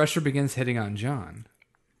 Because Thresher begins hitting on John.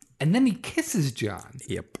 And then he kisses John.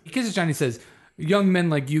 Yep. He kisses John. He says, young men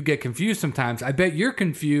like you get confused sometimes. I bet you're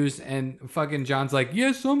confused. And fucking John's like,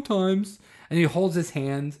 yeah, sometimes. And he holds his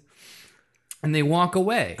hand. And they walk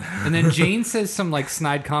away. And then Jane says some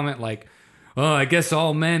snide comment like, oh, I guess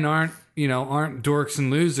all men aren't dorks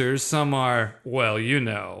and losers. Some are,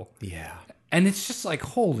 Yeah. And it's just like,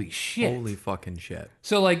 holy shit. Holy fucking shit.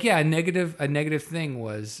 So a negative thing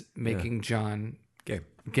was making John gay.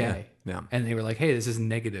 Yeah. And they were like, hey, this is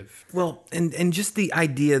negative. Well, and just the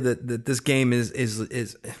idea that this game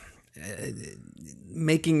is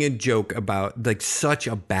making a joke about such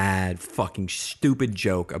a bad fucking stupid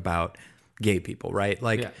joke about gay people, right?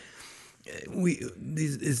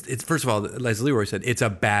 It's first of all, as Leroy said, it's a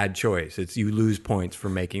bad choice. It's you lose points for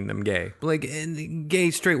making them gay,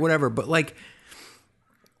 gay, straight, whatever. But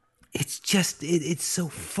it's just it's so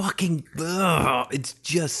fucking. It's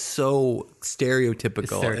just so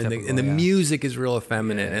stereotypical, and the music is real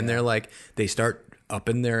effeminate, and they're they start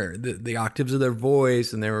upping the octaves of their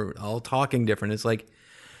voice, and they're all talking different. It's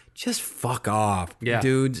just fuck off,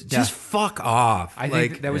 dudes. Just fuck off. I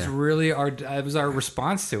think that was really our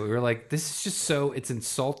response to it. We were like, this is just it's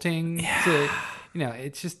insulting to,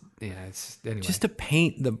 it's just, it's anyway. Just to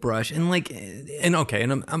paint the brush and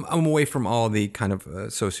I'm away from all the kind of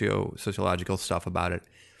sociological stuff about it.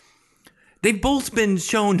 They've both been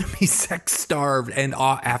shown to be sex-starved and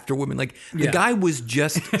after women. The guy was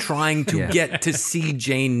just trying to get to see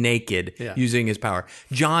Jane naked using his power.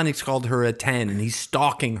 John has called her a 10, and he's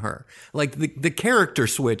stalking her. The character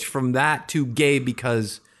switch from that to gay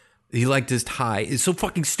because he liked his tie is so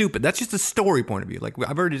fucking stupid. That's just a story point of view.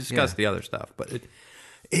 I've already discussed the other stuff, but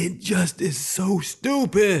it just is so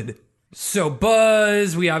stupid. So,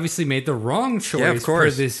 Buzz, we obviously made the wrong choice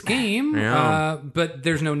for this game, but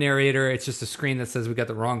there's no narrator. It's just a screen that says we got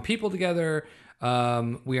the wrong people together.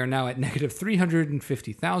 We are now at negative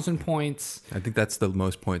 350,000 points. I think that's the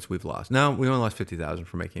most points we've lost. No, we only lost 50,000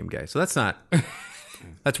 for making him gay. So that's not...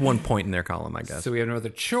 That's 1 point in their column, I guess. So we have another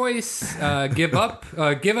choice. Give up,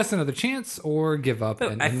 give us another chance, or give up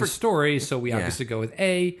and end the story. So we obviously go with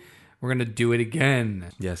A. We're going to do it again.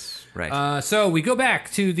 Yes. Right. So we go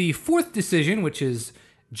back to the fourth decision, which is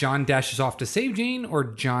John dashes off to save Jane or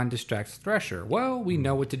John distracts Thresher. Well, we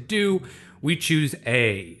know what to do. We choose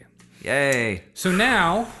A. Yay. So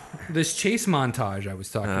now, this chase montage I was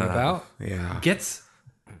talking about gets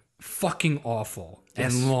fucking awful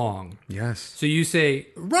and long. Yes. So you say,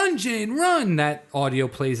 run, Jane, run. That audio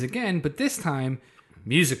plays again, but this time,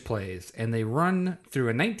 music plays, and they run through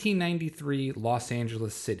a 1993 Los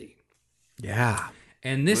Angeles city. Yeah.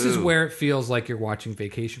 And this is where it feels like you're watching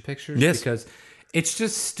Vacation Pictures. Yes. Because it's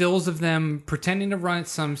just stills of them pretending to run at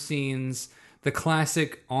some scenes. The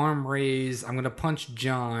classic arm raise. I'm going to punch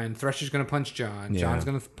John. Thresher's going to punch John. Yeah. John's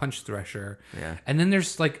going to punch Thresher. Yeah. And then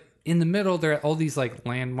there's like, in the middle, there are all these like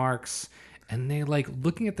landmarks. And they're like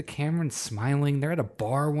looking at the camera and smiling. They're at a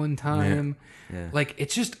bar one time. Yeah. Like,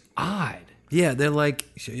 it's just odd. Yeah, they're like,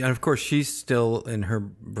 and of course, she's still in her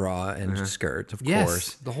bra and skirt, of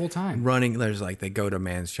course. The whole time. Running, there's like, they go to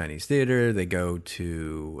Mann's Chinese Theater, they go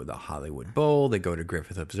to the Hollywood Bowl, they go to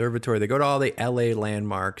Griffith Observatory, they go to all the LA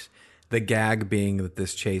landmarks. The gag being that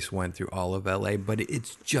this chase went through all of LA, but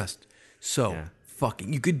it's just so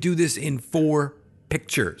fucking, you could do this in 4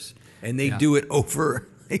 pictures, and they do it over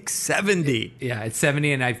like 70. Yeah, it's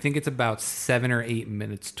 70, and I think it's about 7 or 8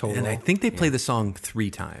 minutes total. And I think they play the song 3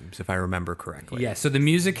 times, if I remember correctly. Yeah, so the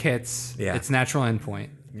music hits, its natural endpoint.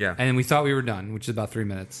 Yeah. And we thought we were done, which is about 3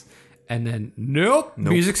 minutes. And then, nope.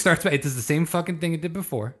 Music starts back. It does the same fucking thing it did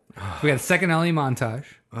before. We got a second LA montage.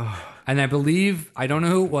 And I believe, I don't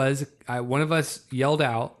know who it was, one of us yelled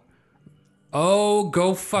out, "Oh,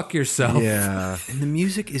 go fuck yourself." Yeah. And the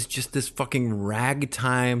music is just this fucking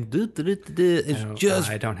ragtime. It's just...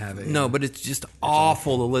 I don't have it. No, but it's just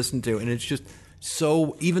awful to listen to. And it's just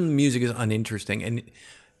so... Even the music is uninteresting. And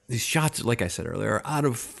these shots, like I said earlier, are out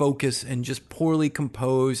of focus and just poorly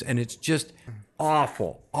composed. And it's just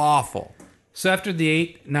awful. Awful. So after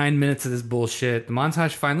the 8-9 minutes of this bullshit, the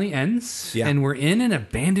montage finally ends, and we're in an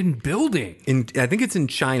abandoned building. I think it's in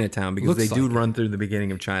Chinatown, because Looks they do like run through the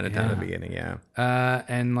beginning of Chinatown at the beginning,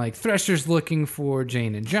 and like Thresher's looking for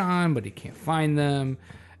Jane and John, but he can't find them.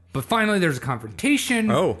 But finally, there's a confrontation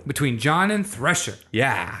between John and Thresher.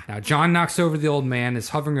 Yeah. Now, John knocks over the old man, is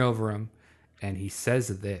hovering over him, and he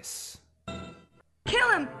says this. Kill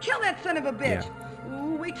him! Kill that son of a bitch!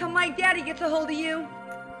 Ooh, wait till my daddy gets a hold of you.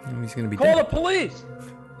 He's going to be Call dead. the police!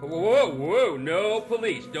 Whoa, no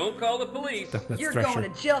police. Don't call the police. That's You're Thresher.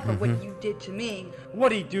 going to jail for what you did to me.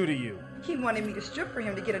 What'd he do to you? He wanted me to strip for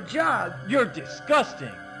him to get a job. You're disgusting.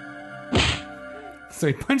 So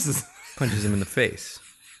he punches Punches him in the face.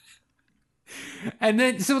 And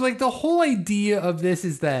then, so like the whole idea of this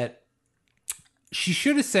is that she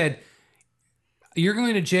should have said, "You're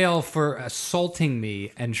going to jail for assaulting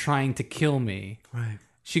me and trying to kill me." Right.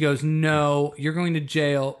 She goes, "No, you're going to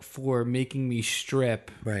jail for making me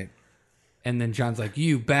strip." Right. And then John's like,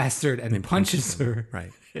 "You bastard," and punches her.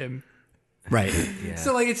 Right. Him. Right.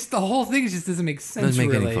 So like, it's the whole thing just doesn't make sense. Doesn't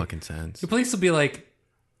make really. any fucking sense. The police will be like,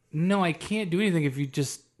 "No, I can't do anything if you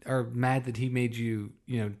just are mad that he made you,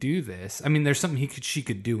 do this." I mean, there's something she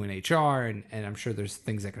could do in HR, and I'm sure there's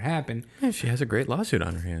things that could happen. Yeah, she has a great lawsuit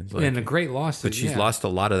on her hands. Like, And a great lawsuit. but she's lost a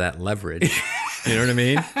lot of that leverage. You know what I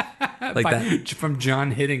mean? Like that from John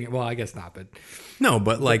hitting it. Well, I guess not, but no,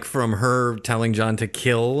 but like from her telling John to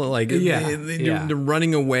kill, like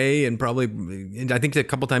running away, and probably I think a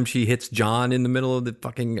couple times she hits John in the middle of the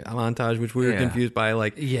fucking montage, which we were confused by.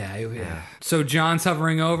 Like, yeah. So John's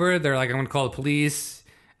hovering over. They're like, "I'm going to call the police,"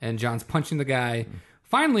 and John's punching the guy.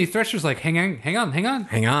 Finally, Thresher's like, "Hang on, hang on.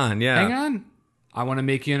 I want to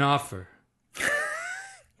make you an offer.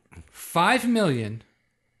 $5 million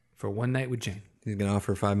for one night with Jane." He's gonna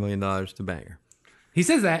offer $5 million to bang her. He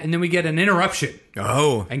says that, and then we get an interruption.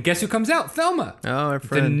 Oh. And guess who comes out? Thelma. Oh, our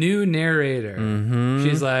friend. The new narrator. Mm-hmm.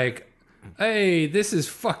 She's like, "Hey, this is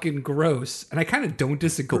fucking gross." And I kind of don't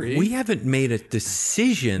disagree. But we haven't made a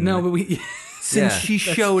decision. No, but we... since she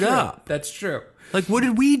showed up. That's true. Like, what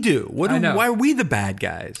did we do? Why are we the bad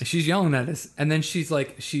guys? She's yelling at us. And then she's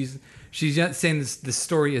like, she's saying this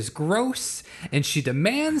story is gross, and she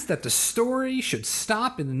demands that the story should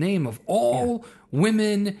stop in the name of all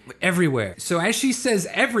women everywhere. So as she says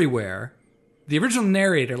everywhere, the original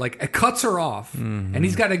narrator cuts her off, and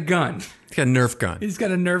he's got a gun. He's got a Nerf gun. He's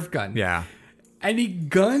got a Nerf gun. Yeah. And he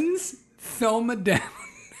guns Thelma down.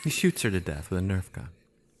 He shoots her to death with a Nerf gun.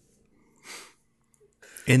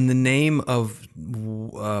 In the name of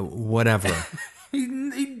whatever.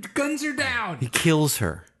 He guns her down. He kills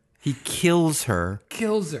her. He kills her.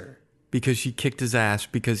 Kills her. Because she kicked his ass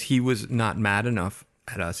because he was not mad enough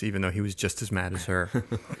at us, even though he was just as mad as her.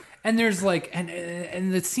 And there's like,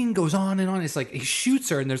 and the scene goes on and on. It's like he shoots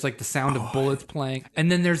her, and there's like the sound of bullets playing,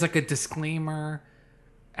 and then there's like a disclaimer.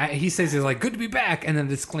 He says he's like, "Good to be back," and then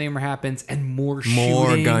the disclaimer happens, and more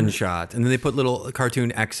shooting. Gunshots, and then they put little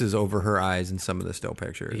cartoon X's over her eyes in some of the still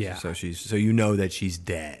pictures. Yeah, so you know that she's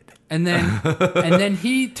dead. And then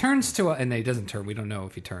he turns to, and he doesn't turn. We don't know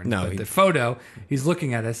if he turns. No, but the photo, he's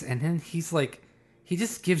looking at us, and then he's like, he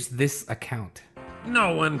just gives this account.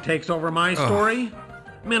 No one takes over my story.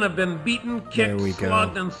 Men have been beaten, kicked,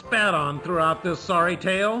 slugged, and spat on throughout this sorry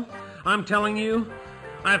tale. I'm telling you,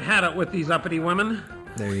 I've had it with these uppity women.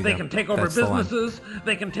 They can take over businesses.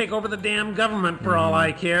 They can take over the damn government for all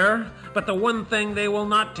I care. But the one thing they will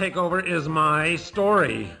not take over is my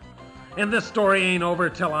story. And this story ain't over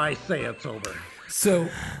till I say it's over. So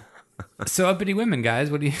uppity women,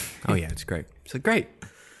 guys. What do you? Oh yeah, it's great. It's great.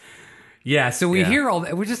 Yeah, so we hear all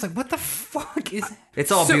that. We're just like, what the fuck is...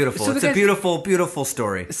 It's all beautiful. It's a beautiful, beautiful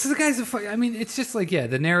story. So the guy's I mean, it's just like,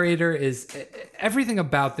 the narrator is... Everything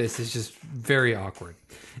about this is just very awkward.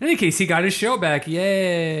 In any case, he got his show back.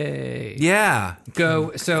 Yay. Yeah.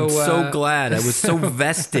 I'm so glad. I was so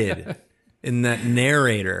vested in that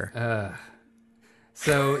narrator.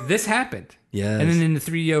 So this happened. Yes. And then in the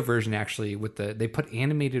 3DO version, actually, they put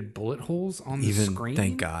animated bullet holes on the screen.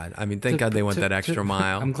 Thank God. I mean, thank God they went that extra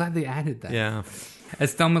mile. I'm glad they added that. Yeah.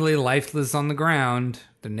 As Thumbley lifeless on the ground,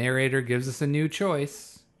 the narrator gives us a new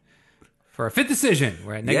choice. For our fifth decision,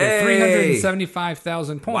 we're at negative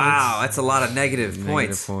 375,000 points. Wow, that's a lot of negative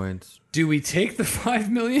points. Do we take the $5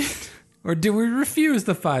 million? Or do we refuse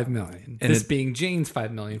the $5 million? And this being Jane's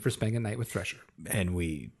 $5 million for spending a night with Thresher. And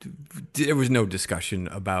there was no discussion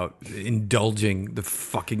about indulging the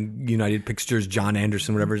fucking United Pictures, John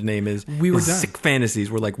Anderson, whatever his name is. We were done. Sick fantasies.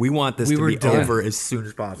 We're like, we want this to be over as soon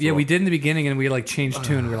as possible. Yeah, we did in the beginning, and we like changed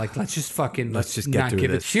tune. We're like, let's just get not through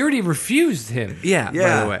give this. She already refused him. Yeah.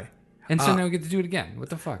 By the way. And so now we get to do it again. What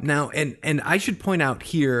the fuck? Now, and I should point out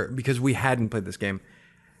here, because we hadn't played this game,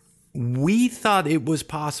 we thought it was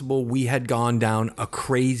possible we had gone down a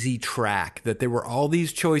crazy track, that there were all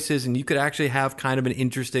these choices and you could actually have kind of an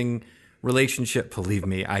interesting relationship. Believe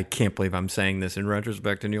me, I can't believe I'm saying this in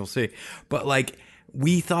retrospect, and you'll see. But like,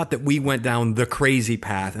 we thought that we went down the crazy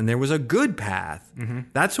path and there was a good path. Mm-hmm.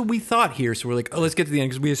 That's what we thought here. So we're like, let's get to the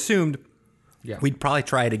end, because we assumed we'd probably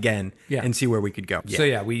try it again and see where we could go.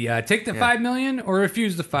 So we take the $5 million or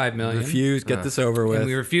refuse the $5 million. Refuse, get this over with. And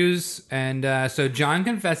we refuse, and so John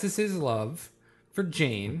confesses his love for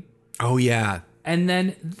Jane. Oh yeah. And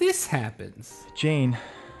then this happens. Jane,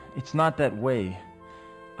 it's not that way.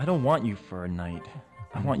 I don't want you for a night.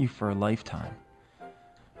 I want you for a lifetime.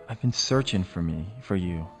 I've been searching for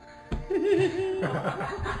you.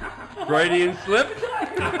 Freudian slip?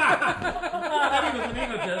 That was an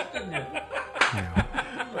egotist, didn't you?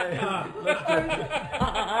 I'm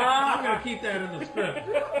going to keep that in the script.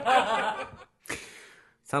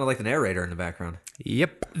 Sounded like the narrator in the background.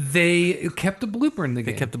 Yep. They kept a blooper in the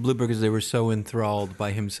game. They kept the blooper because they were so enthralled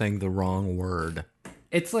by him saying the wrong word.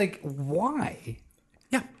 It's like, why?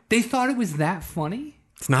 Yeah. They thought it was that funny?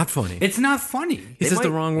 It's not funny. It's not funny. He says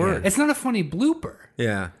the wrong word. It's not a funny blooper.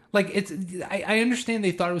 Yeah. Like, it's. I understand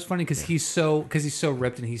they thought it was funny because he's so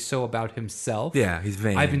ripped and he's so about himself. Yeah, he's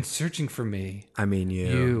vain. I've been searching for me. I mean,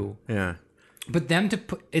 you. Yeah. But them to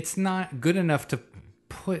put, it's not good enough to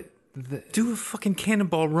put do a fucking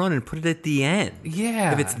Cannonball Run and put it at the end.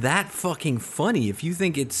 Yeah. If it's that fucking funny, if you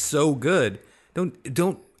think it's so good,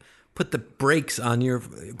 don't put the brakes on your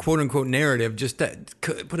quote unquote narrative. Just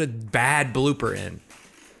put a bad blooper in.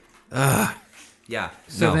 Ugh. Yeah.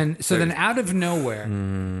 So then out of nowhere,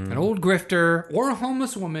 an old grifter or a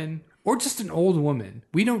homeless woman or just an old woman,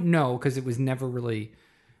 we don't know because it was never really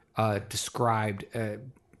described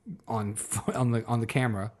on the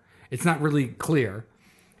camera. It's not really clear.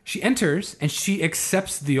 She enters and she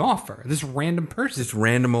accepts the offer. This random person. This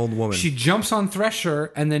random old woman. She jumps on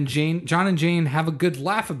Thresher, and then John and Jane have a good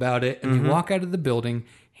laugh about it, and they walk out of the building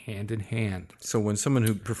hand in hand. So when someone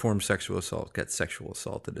who performs sexual assault gets sexual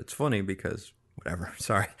assaulted, it's funny because whatever.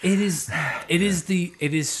 Sorry. It is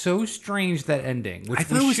so strange, that ending. Which I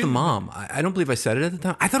thought it was the mom. I don't believe I said it at the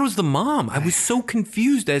time. I thought it was the mom. I was so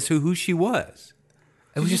confused as to who she was.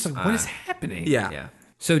 It was just like, what is happening? Yeah.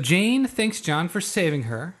 So Jane thanks John for saving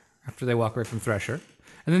her after they walk away from Thresher.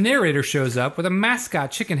 And the narrator shows up with a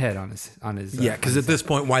mascot chicken head on his. Yeah, because at this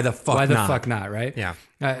point, why the fuck not, right? Yeah.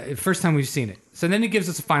 First time we've seen it. So then he gives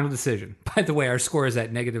us a final decision. By the way, our score is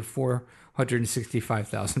at negative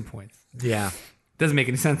 165,000 points. Yeah. Doesn't make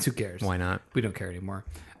any sense. Who cares? Why not? We don't care anymore.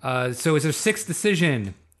 So it's our sixth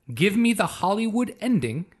decision. Give me the Hollywood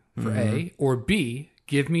ending for A, or B,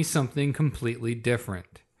 give me something completely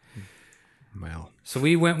different. Well, so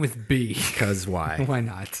we went with B. Because why? Why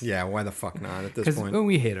not? Yeah, why the fuck not at this point? Because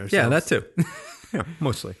we hate ourselves. Yeah, that too. Yeah,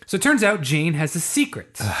 mostly. So it turns out Jane has a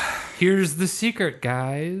secret. Here's the secret,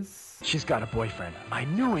 guys. She's got a boyfriend. I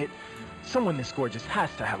knew it. Someone this gorgeous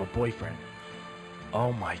has to have a boyfriend.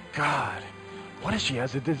 Oh my God. What if she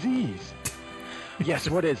has a disease? Yes,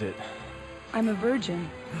 what is it? I'm a virgin.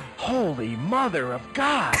 Holy mother of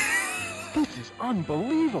God. This is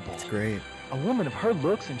unbelievable. It's great. A woman of her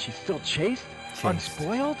looks and she's still chaste?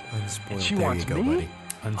 Unspoiled? Unspoiled. And she there wants you go, me? buddy.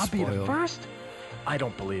 I'll be the first? I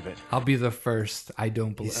don't believe it. I'll be the first. I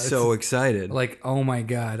don't believe it. He's so excited. Like, oh my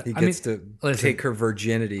God. He gets to take her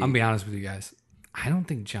virginity. I'm going to be honest with you guys. I don't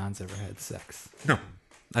think John's ever had sex. No,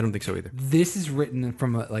 I don't think so either. This is written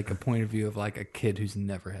from a point of view of like a kid who's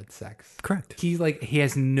never had sex. Correct. He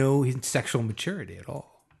has no sexual maturity at all.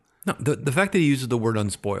 No, the fact that he uses the word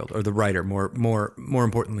unspoiled, or the writer more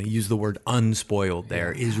importantly used the word unspoiled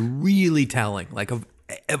there is really telling. Like of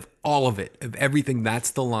all of it, of everything.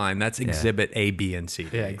 That's the line. That's exhibit A, B, and C.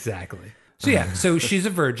 Yeah, exactly. So she's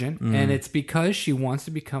a virgin, and it's because she wants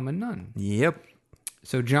to become a nun. Yep.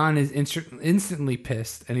 So John is instantly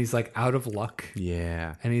pissed, and he's like out of luck.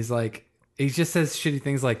 Yeah. And he's like, he just says shitty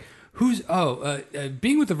things like,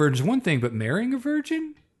 being with a virgin is one thing, but marrying a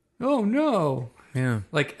virgin? Oh no. Yeah.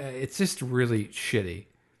 Like, it's just really shitty.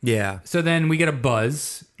 Yeah. So then we get a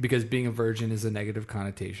buzz because being a virgin is a negative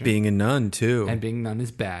connotation. Being a nun too. And being a nun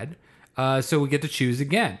is bad. So we get to choose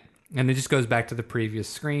again. And it just goes back to the previous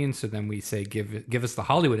screen. So then we say, give us the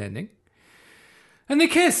Hollywood ending. And they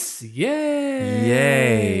kiss.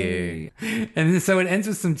 Yay. And so it ends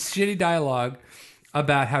with some shitty dialogue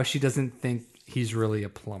about how she doesn't think he's really a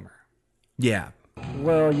plumber. Yeah.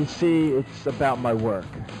 Well, you see, it's about my work.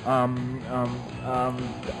 I'm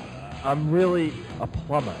really a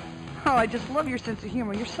plumber. Oh, I just love your sense of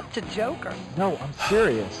humor. You're such a joker. No, I'm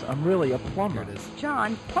serious. I'm really a plumber.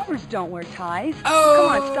 John, plumbers don't wear ties. Oh!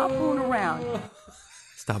 Come on, stop fooling around.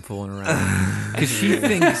 Stop fooling around. Because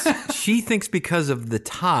she thinks because of the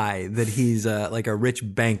tie that he's like a rich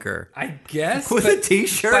banker. I guess. With a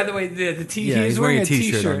t-shirt. By the way, the t-shirt. Yeah, he's wearing a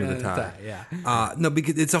t-shirt t-shirt under the tie. Yeah. No,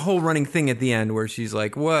 because it's a whole running thing at the end where she's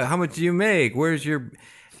like, "What? How much do you make? Where's your?"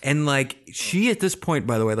 And like she at this point,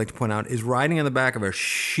 by the way, I'd like to point out, is riding on the back of a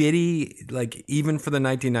shitty, like even for the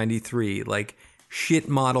 1993, like shit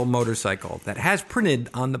model motorcycle that has printed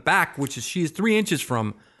on the back, which is she is 3 inches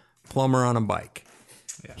from plumber on a bike.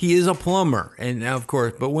 Yeah. He is a plumber, and of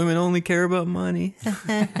course, but women only care about money.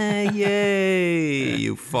 Yay,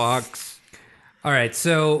 you fucks. All right,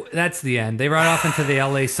 so that's the end. They ride off into the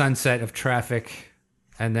LA sunset of traffic,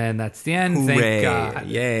 and then that's the end. Hooray. Thank God.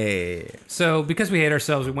 Yay. So because we hate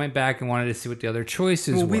ourselves, we went back and wanted to see what the other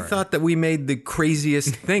choices were. We thought that we made the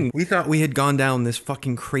craziest thing. We thought we had gone down this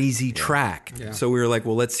fucking crazy track. Yeah. So we were like,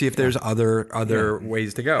 well, let's see if there's other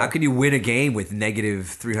ways to go. How can you win a game with negative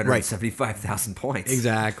 375,000 points?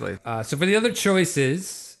 Exactly. So for the other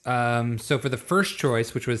choices, so for the first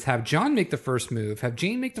choice, which was have John make the first move, have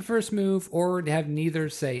Jane make the first move, or have neither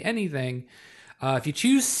say anything. If you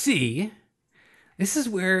choose C, this is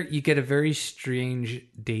where you get a very strange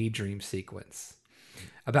daydream sequence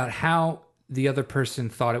about how the other person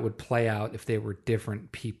thought it would play out if they were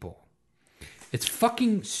different people. It's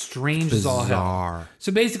fucking strange as all hell.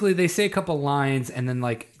 So basically they say a couple lines and then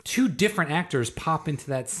like two different actors pop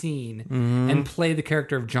into that scene and play the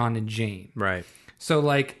character of John and Jane. Right. So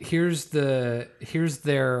like here's their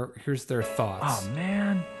thoughts. Oh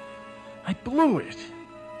man, I blew it.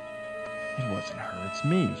 It wasn't her, it's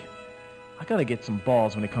me. I gotta get some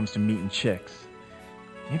balls when it comes to meeting chicks.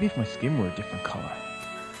 Maybe if my skin were a different color.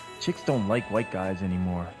 Chicks don't like white guys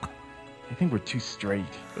anymore. They think we're too straight.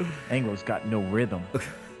 Anglo's got no rhythm.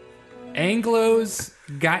 Anglo's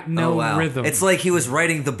got no rhythm. It's like he was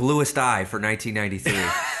writing The Bluest Eye for 1993.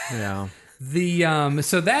 Yeah.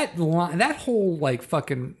 So that whole like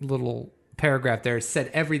fucking little paragraph there said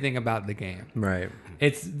everything about the game. Right.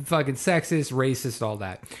 It's fucking sexist, racist, all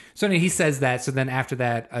that. So anyway, he says that. So then after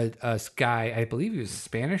that, a guy, I believe he was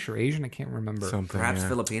Spanish or Asian, I can't remember. Perhaps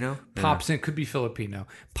Filipino? Pops in, could be Filipino.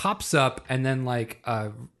 Pops up, and then like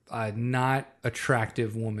a not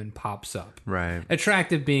attractive woman pops up. Right.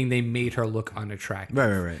 Attractive being they made her look unattractive.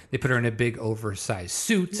 Right. They put her in a big oversized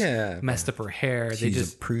suit. Yeah. Messed up her hair.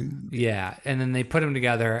 She's a prude. Yeah. And then they put them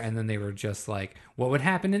together, and then they were just like, what would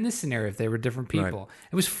happen in this scenario if they were different people? Right.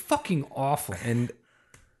 It was fucking awful. And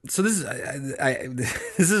so this is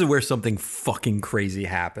this is where something fucking crazy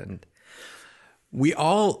happened. we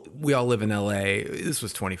all live in LA. This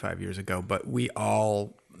was 25 years ago, but I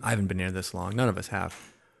haven't been here this long. None of us have.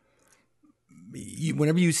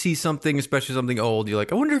 Whenever you see something, especially something old, you're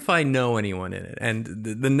like, I wonder if I know anyone in it. And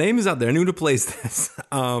the name is out there. I knew to place this.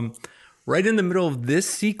 Right in the middle of this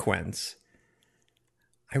sequence,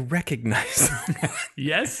 I recognize him.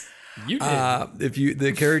 Yes, you did.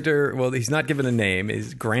 The character, well, he's not given a name,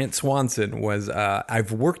 is Grant Swanson.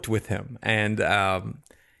 I've worked with him, and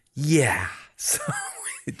so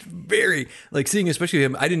it's very like seeing, especially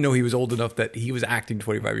him. I didn't know he was old enough that he was acting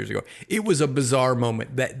 25 years ago. It was a bizarre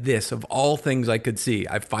moment that of all things I could see,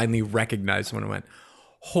 I finally recognized someone and went,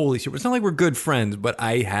 holy shit. It's not like we're good friends, but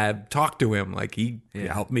I had talked to him. Like he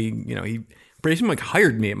helped me, he pretty much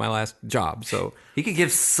hired me at my last job. So he could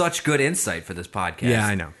give such good insight for this podcast. Yeah,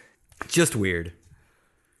 I know. Just weird.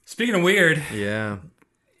 Speaking of weird. Yeah.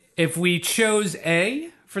 If we chose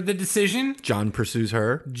A for the decision, John pursues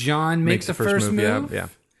her. John makes the first move. Yeah.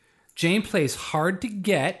 Jane plays hard to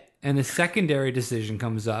get, and a secondary decision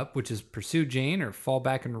comes up, which is pursue Jane or fall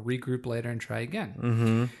back and regroup later and try again.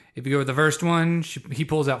 Mm-hmm. If you go with the first one, he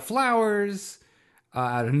pulls out flowers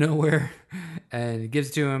out of nowhere and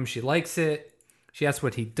gives to him. She likes it. She asks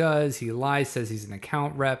what he does. He lies, says he's an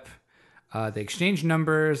account rep. They exchange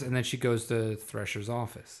numbers, and then she goes to Thresher's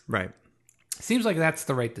office. Right. Seems like that's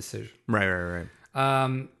the right decision. Right.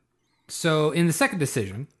 So in the second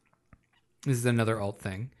decision, this is another alt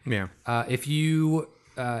thing. Yeah.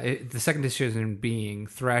 The second decision being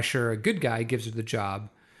Thrasher, a good guy, gives her the job.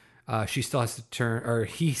 He still has to turn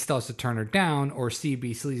her down, or C,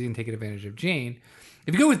 be sleazy and taking advantage of Jane.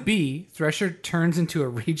 If you go with B, Thresher turns into a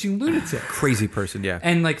raging lunatic. Crazy person, yeah.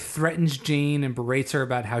 And threatens Jane and berates her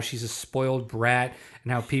about how she's a spoiled brat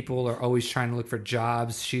and how people are always trying to look for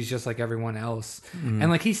jobs. She's just like everyone else. Mm-hmm.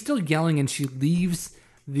 And he's still yelling, and she leaves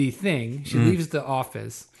the thing. She leaves the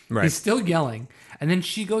office. Right. He's still yelling. And then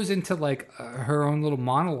she goes into her own little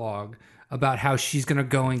monologue about how she's going to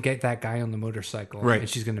go and get that guy on the motorcycle. Right. And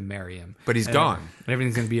she's going to marry him. But he's gone. And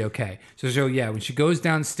everything's going to be okay. So, when she goes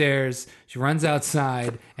downstairs, she runs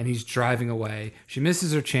outside, and he's driving away. She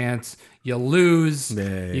misses her chance. You lose.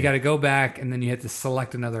 Yeah. You got to go back, and then you have to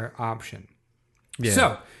select another option. Yeah.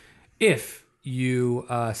 So, if you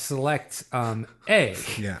select A,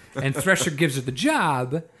 and Thresher gives her the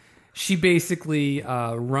job, she basically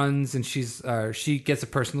runs, and she gets a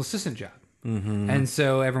personal assistant job. Mm-hmm. And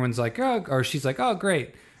so everyone's like, oh, or she's like, oh,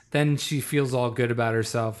 great. Then she feels all good about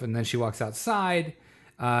herself, and then she walks outside,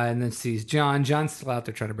 and then sees John. John's still out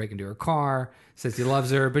there trying to break into her car, says he loves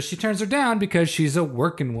her, but she turns her down because she's a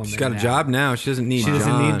working woman. She's got a job now. She doesn't need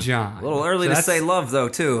John. A little early to say love, though,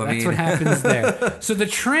 too. That's what happens there. So the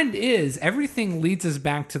trend is everything leads us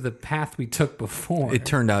back to the path we took before. It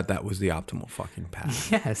turned out that was the optimal fucking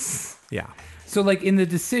path. Yes. Yeah. So in the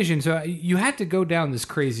decision, so you had to go down this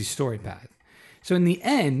crazy story path. So in the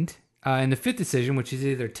end, in the fifth decision, which is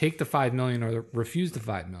either take the $5 million or refuse the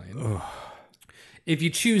 $5 million, if you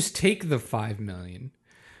choose take the $5 million,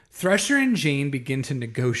 Thresher and Jane begin to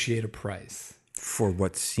negotiate a price. For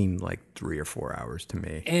what seemed like 3 or 4 hours to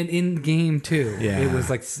me. And in game too, it was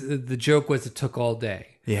the joke was it took all day.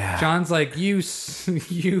 Yeah. John's like, you're a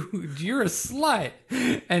slut.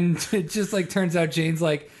 And it just turns out Jane's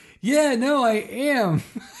like, yeah, no, I am.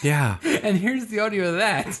 Yeah. And here's the audio of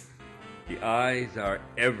that. The eyes are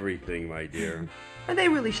everything, my dear. Are they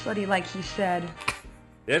really slutty like he said?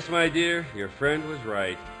 Yes, my dear, your friend was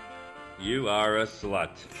right. You are a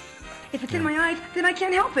slut. If it's in my eyes, then I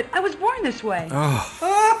can't help it. I was born this way.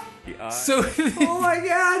 Oh. So, oh my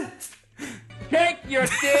God. Take your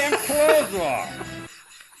damn clothes off.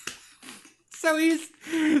 So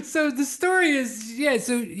the story is,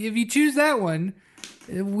 so if you choose that one,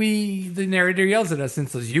 the narrator yells at us and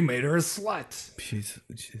says, you made her a slut. She's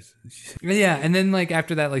yeah, and then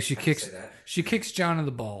after that, she kicks John in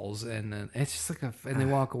the balls, and then it's just and they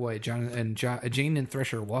walk away. Jane and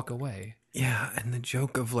Thresher walk away. Yeah, and the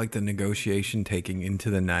joke of the negotiation taking into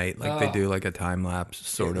the night, they do a time lapse,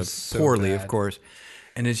 sort of so poorly, bad. Of course.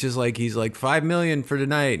 And it's just he's like $5 million for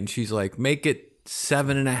tonight, and she's like, make it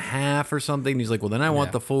 7.5 or something. And he's like, well, then I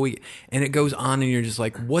want the full week. And it goes on, and you're just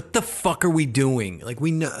like, what the fuck are we doing?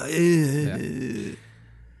 We know.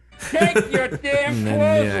 Take your damn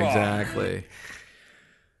clothes off. Exactly.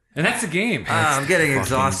 And that's the game. I'm getting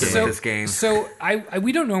exhausted with this game. So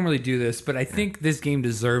we don't normally do this, but I think this game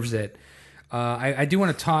deserves it. I do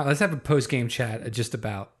want to talk. Let's have a post-game chat just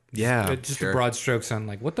about the broad strokes on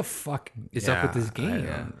what the fuck is up with this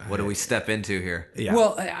game. What do we step into here? Yeah.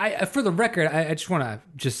 Well, for the record, I just want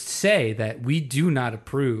to say that we do not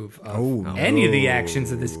approve of any of the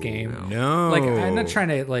actions of this game. No. I'm not trying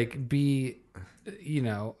to be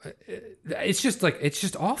it's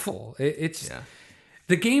just awful.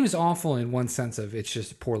 The game is awful in one sense of it's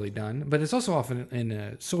just poorly done, but it's also often in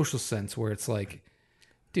a social sense where it's like,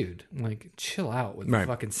 dude, like chill out with the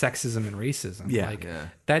fucking sexism and racism.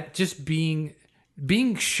 That just being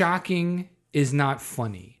shocking is not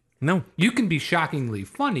funny. No, you can be shockingly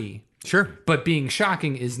funny. Sure. But being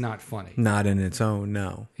shocking is not funny. Not in its own,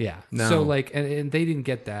 no. Yeah. No. So like, and they didn't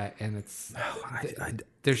get that, and it's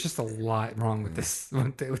there's just a lot wrong with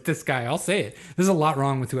this guy. I'll say it. There's a lot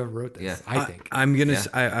wrong with whoever wrote this. Yeah. I think I'm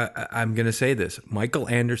gonna say this, Michael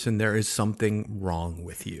Anderson. There is something wrong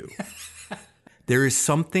with you. There is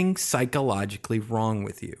something psychologically wrong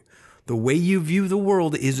with you. The way you view the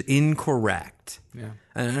world is incorrect. Yeah.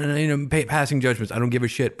 And passing judgments, I don't give a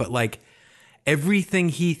shit. But like. Everything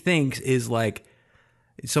he thinks is like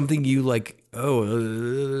something you like, that's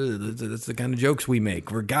the kind of jokes we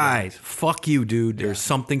make. We're guys. Fuck you, dude. There's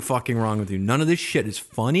something fucking wrong with you. None of this shit is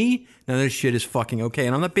funny. None of this shit is fucking okay.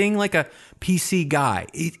 And I'm not being like a PC guy.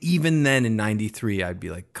 Even then in 93, I'd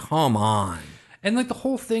be like, come on. And like the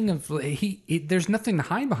whole thing of there's nothing to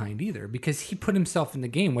hide behind either because he put himself in the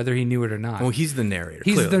game whether he knew it or not. Well, he's the narrator.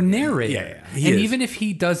 He's clearly. The narrator. Yeah. And even if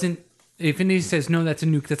he doesn't, even if he says no, that's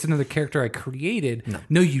another character I created.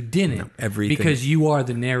 No, you didn't. No, everything because you are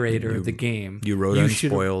the narrator of the game. You wrote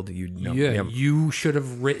Unspoiled. You should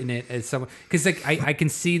have written it as someone because like I can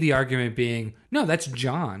see the argument being no, that's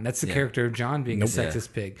John. That's the character of John being a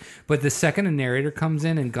sexist pig. But the second a narrator comes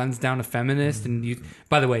in and guns down a feminist, and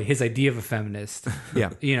by the way, his idea of a feminist,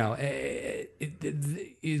 it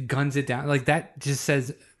guns it down like that. Just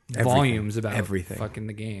says. Volumes about everything, fucking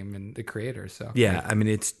the game and the creator. So I mean,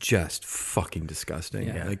 it's just fucking disgusting.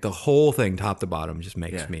 Yeah. Like the whole thing, top to bottom, just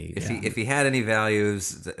makes me. If he had any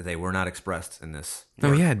values, they were not expressed in this.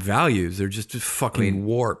 No, he had values. They're just fucking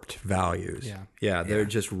warped values. They're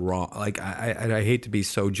just wrong. Like I hate to be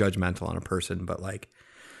so judgmental on a person, but like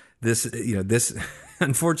this,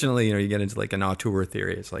 unfortunately, you get into like an auteur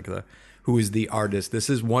theory. It's like who is the artist? This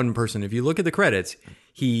is one person. If you look at the credits.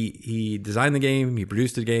 He designed the game, he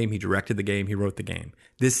produced the game, he directed the game, he wrote the game.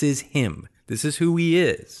 This is him. This is who he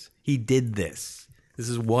is. He did this. This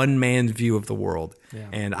is one man's view of the world. Yeah.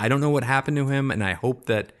 And I don't know what happened to him, and I hope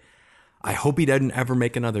he doesn't ever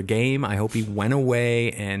make another game. I hope he went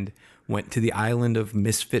away and went to the island of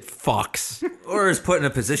misfit fucks. Or is put in a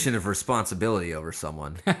position of responsibility over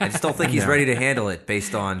someone. I just don't think he's ready to handle it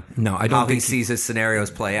based on how he sees his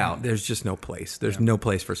scenarios play out. There's just no place. There's no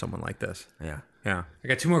place for someone like this. Yeah. I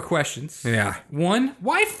got two more questions. Yeah. One,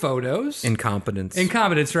 why photos? Incompetence,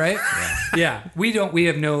 right? Yeah. We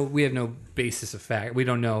have no basis of fact. We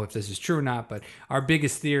don't know if this is true or not, but our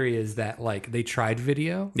biggest theory is that like they tried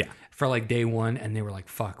video for like day one and they were like,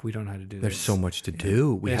 fuck, we don't know how to do this. There's so much to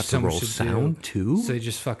do. We have to roll sound too. So they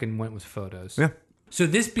just fucking went with photos. Yeah. So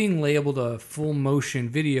this being labeled a full motion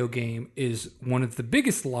video game is one of the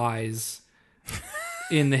biggest lies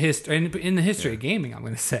in the history of gaming. I'm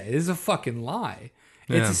going to say this is a fucking lie.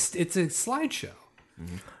 It's a slideshow.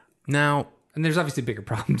 Mm-hmm. Now, and there's obviously bigger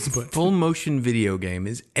problems, but full motion video game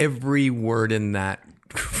is every word in that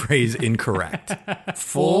phrase incorrect.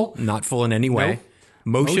 Full, not full in any way. No.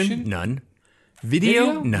 Motion, none.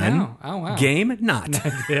 Video, none. No. Oh wow. Game, not.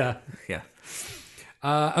 Yeah.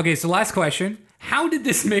 Okay, so last question: how did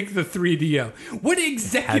this make the 3DO? What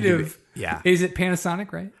executive? Is it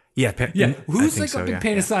Panasonic, right? Yeah. Who's like up in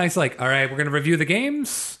Panasonic's like, all right, we're gonna review the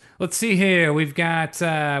games. Let's see here. We've got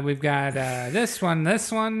this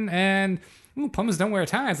one, and plumbers don't wear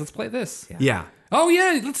ties. Let's play this. Yeah. Oh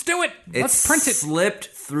yeah, let's do it. Let's print it. Slipped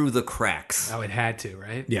through the cracks. Oh, it had to,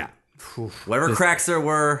 right? Yeah. Whatever cracks there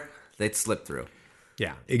were, they'd slip through.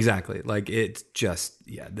 Yeah, exactly. Like it's just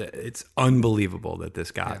it's unbelievable that this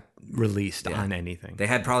got released on anything. They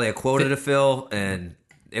had probably a quota to fill, and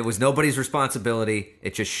it was nobody's responsibility.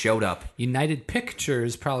 It just showed up. United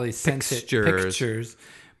Pictures probably sent it. Pictures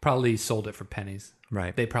probably sold it for pennies.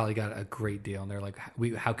 Right. They probably got a great deal, and they're like,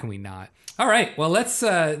 how can we not? All right. Well, let's.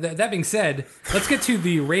 That being said, let's get to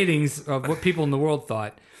the ratings of what people in the world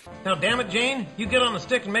thought. Now, damn it, Jane, you get on the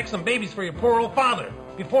stick and make some babies for your poor old father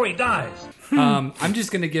before he dies. I'm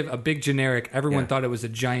just going to give a big generic. Everyone thought it was a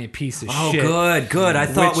giant piece of shit. Oh, good. I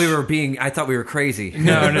thought we were crazy.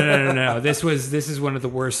 No. This is one of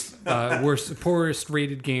the poorest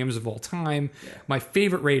rated games of all time. Yeah. My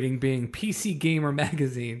favorite rating being PC Gamer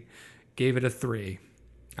Magazine gave it a 3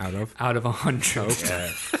 out of 100.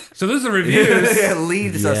 Okay. So those are reviews. It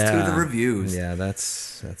leads us to the reviews. Yeah,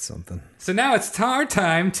 that's something. So now it's our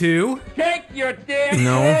time to take your damn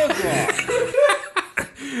clothes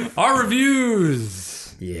off. Our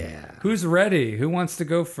reviews. Yeah. Who's ready? Who wants to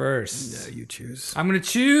go first? You choose. I'm going to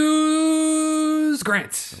choose reviews.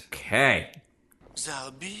 Grant. Okay.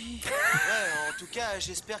 Zarbi? Ouais, en tout cas,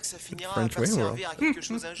 j'espère que ça finira par servir à quelque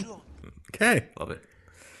chose un jour. Okay. Love it.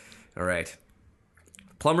 All right.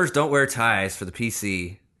 Plumbers Don't Wear Ties for the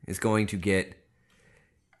PC is going to get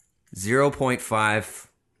 0.5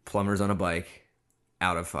 plumbers on a bike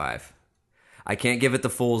out of 5. I can't give it the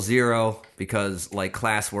full 0 because, like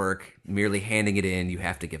classwork, merely handing it in, you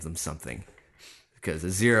have to give them something. Because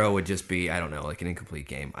a 0 would just be, I don't know, like an incomplete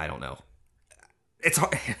game. I don't know. It's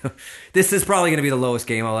hard. This is probably going to be the lowest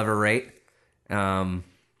game I'll ever rate. And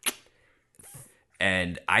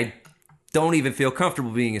I don't even feel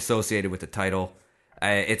comfortable being associated with the title.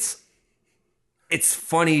 It's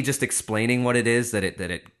funny just explaining what it is that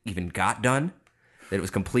it even got done, that it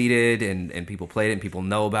was completed and people played it and people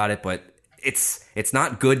know about it, but it's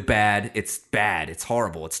not good bad. It's bad. It's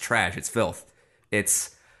horrible. It's trash. It's filth.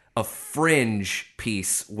 It's a fringe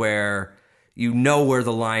piece where you know where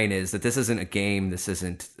the line is, that this isn't a game, this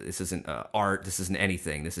isn't art, this isn't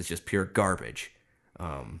anything. This is just pure garbage.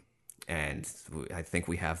 And I think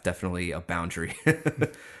we have definitely a boundary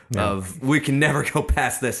of we can never go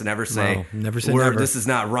past this and ever say, never say never. This is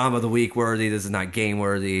not ROM of the Week worthy, this is not game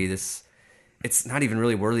worthy, it's not even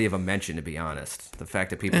really worthy of a mention, to be honest. The fact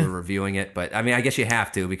that people are reviewing it, but I mean, I guess you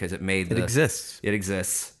have to because it exists. It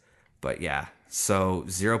exists. But yeah, so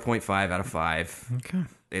 0.5 out of 5. Okay.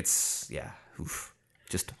 It's,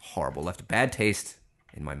 just horrible. Left a bad taste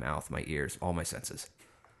in my mouth, my ears, all my senses.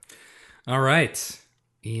 All right.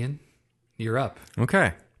 Ian, you're up.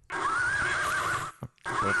 Okay.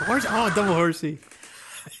 Double horsey.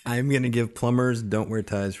 I'm going to give Plumbers Don't Wear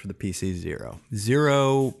Ties for the PC 0.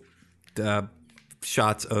 0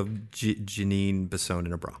 shots of Janine Besson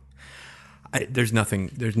in a bra. There's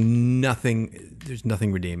nothing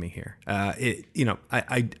redeeming here.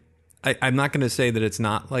 I'm not going to say that it's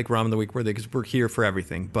not like ROM of the Week worthy because we're here for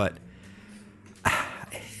everything, but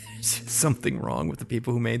there's something wrong with the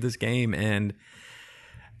people who made this game. And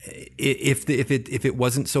if it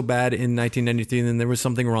wasn't so bad in 1993, then there was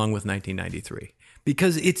something wrong with 1993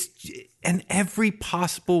 because it's in every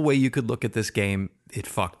possible way you could look at this game. It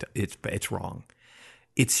fucked. It's wrong.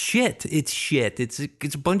 It's shit. It's shit. It's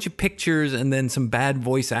a bunch of pictures and then some bad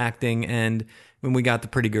voice acting and. When we got the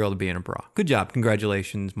pretty girl to be in a bra. Good job.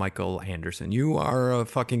 Congratulations, Michael Anderson. You are a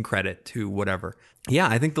fucking credit to whatever. Yeah,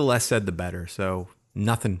 I think the less said, the better. So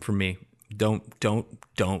nothing for me. Don't.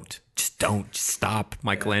 Just don't. Just stop,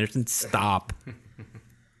 Michael Anderson. Stop.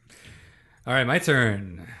 All right, my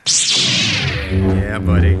turn. Yeah,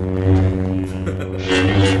 buddy.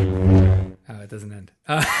 Oh, it doesn't end.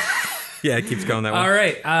 Yeah, it keeps going that way. All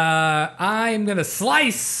right. I'm going to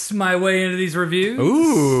slice my way into these reviews.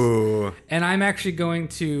 Ooh. And I'm actually going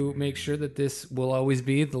to make sure that this will always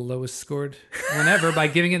be the lowest scored one ever by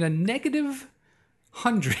giving it a negative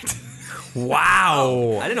 100.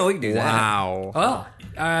 Wow. I didn't know we could do that. Wow. Well,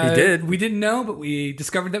 he did. We didn't know, but we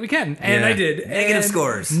discovered that we can. And I did. Negative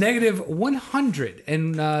scores. Negative 100.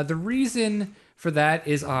 And the reason for that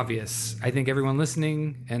is obvious. I think everyone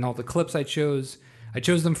listening and all the clips I chose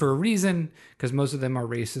them for a reason because most of them are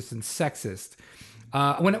racist and sexist.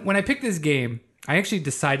 When I picked this game, I actually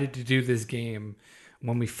decided to do this game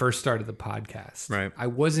when we first started the podcast. Right.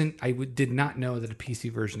 I did not know that a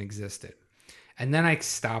PC version existed. And then I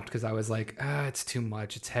stopped because I was like, it's too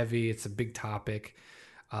much. It's heavy. It's a big topic.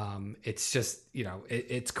 It's just,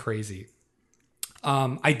 it's crazy.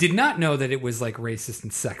 I did not know that it was like racist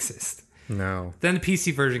and sexist. No. Then the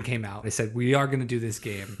PC version came out. I said, we are going to do this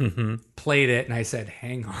game. Mm-hmm. Played it, and I said,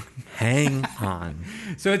 hang on. Hang on.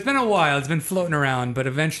 So it's been a while. It's been floating around, but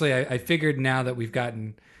eventually I figured now that we've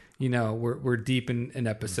gotten, we're deep in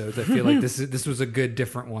episodes. I feel like this was a good,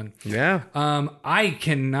 different one. Yeah. I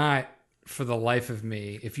cannot, for the life of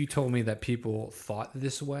me, if you told me that people thought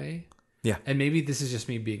this way, yeah, and maybe this is just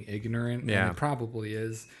me being ignorant, and it probably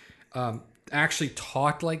is, actually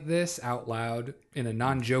talked like this out loud in a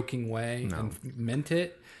non-joking way and meant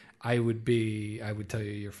it, I would tell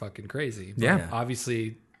you you're fucking crazy. But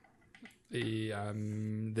obviously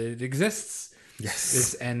it exists.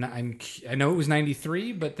 Yes. And I know it was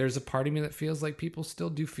 93, but there's a part of me that feels like people still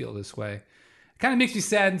do feel this way. It kind of makes me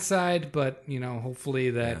sad inside, but hopefully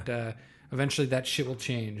that eventually that shit will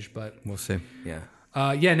change, but we'll see. Yeah.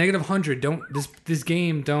 Negative 100. This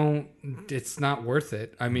game it's not worth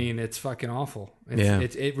it. I mean, it's fucking awful.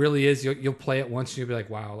 It really is. You'll play it once and you'll be like,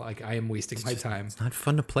 wow, like I am wasting my time. It's not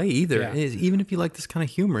fun to play either. Yeah. It is, even if you like this kind of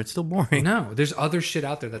humor, it's still boring. No, there's other shit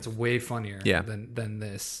out there that's way funnier Yeah. than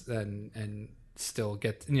this and still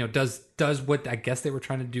get, does what I guess they were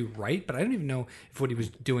trying to do right, but I don't even know if what he was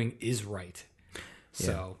doing is right.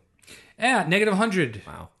 So, negative 100.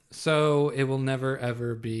 Wow. So it will never,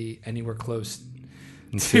 ever be anywhere close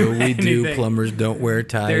until we do anything. Plumbers Don't Wear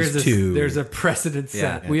Ties 2. There's a precedent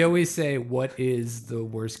set. Yeah. We always say, what is the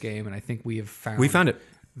worst game? And I think we found it.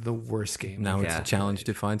 The worst game. Now it's a challenge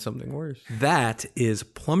to find something worse. That is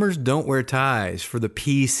Plumbers Don't Wear Ties for the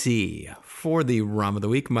PC. For the ROM of the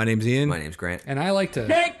Week, my name's Ian. My name's Grant. And I like to...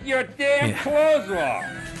 Take your damn clothes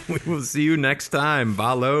off! We will see you next time.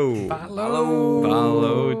 Balo. Balo.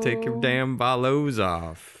 Balo. Take your damn balos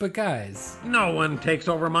off. But guys... No one takes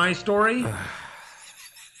over my story.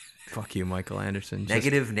 Fuck you, Michael Anderson.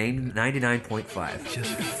 Negative 99.5.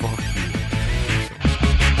 Just fuck you.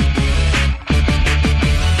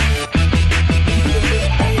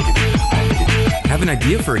 Have an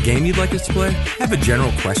idea for a game you'd like us to play? Have a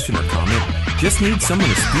general question or comment? Just need someone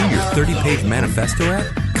to spew your 30-page manifesto at?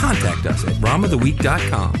 Contact us at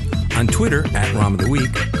romoftheweek.com, on Twitter at Rom of the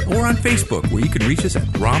Week, or on Facebook where you can reach us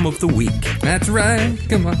at Rom of the Week. That's right.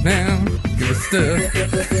 Come on now. Give us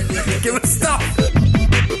stuff. Give us stuff.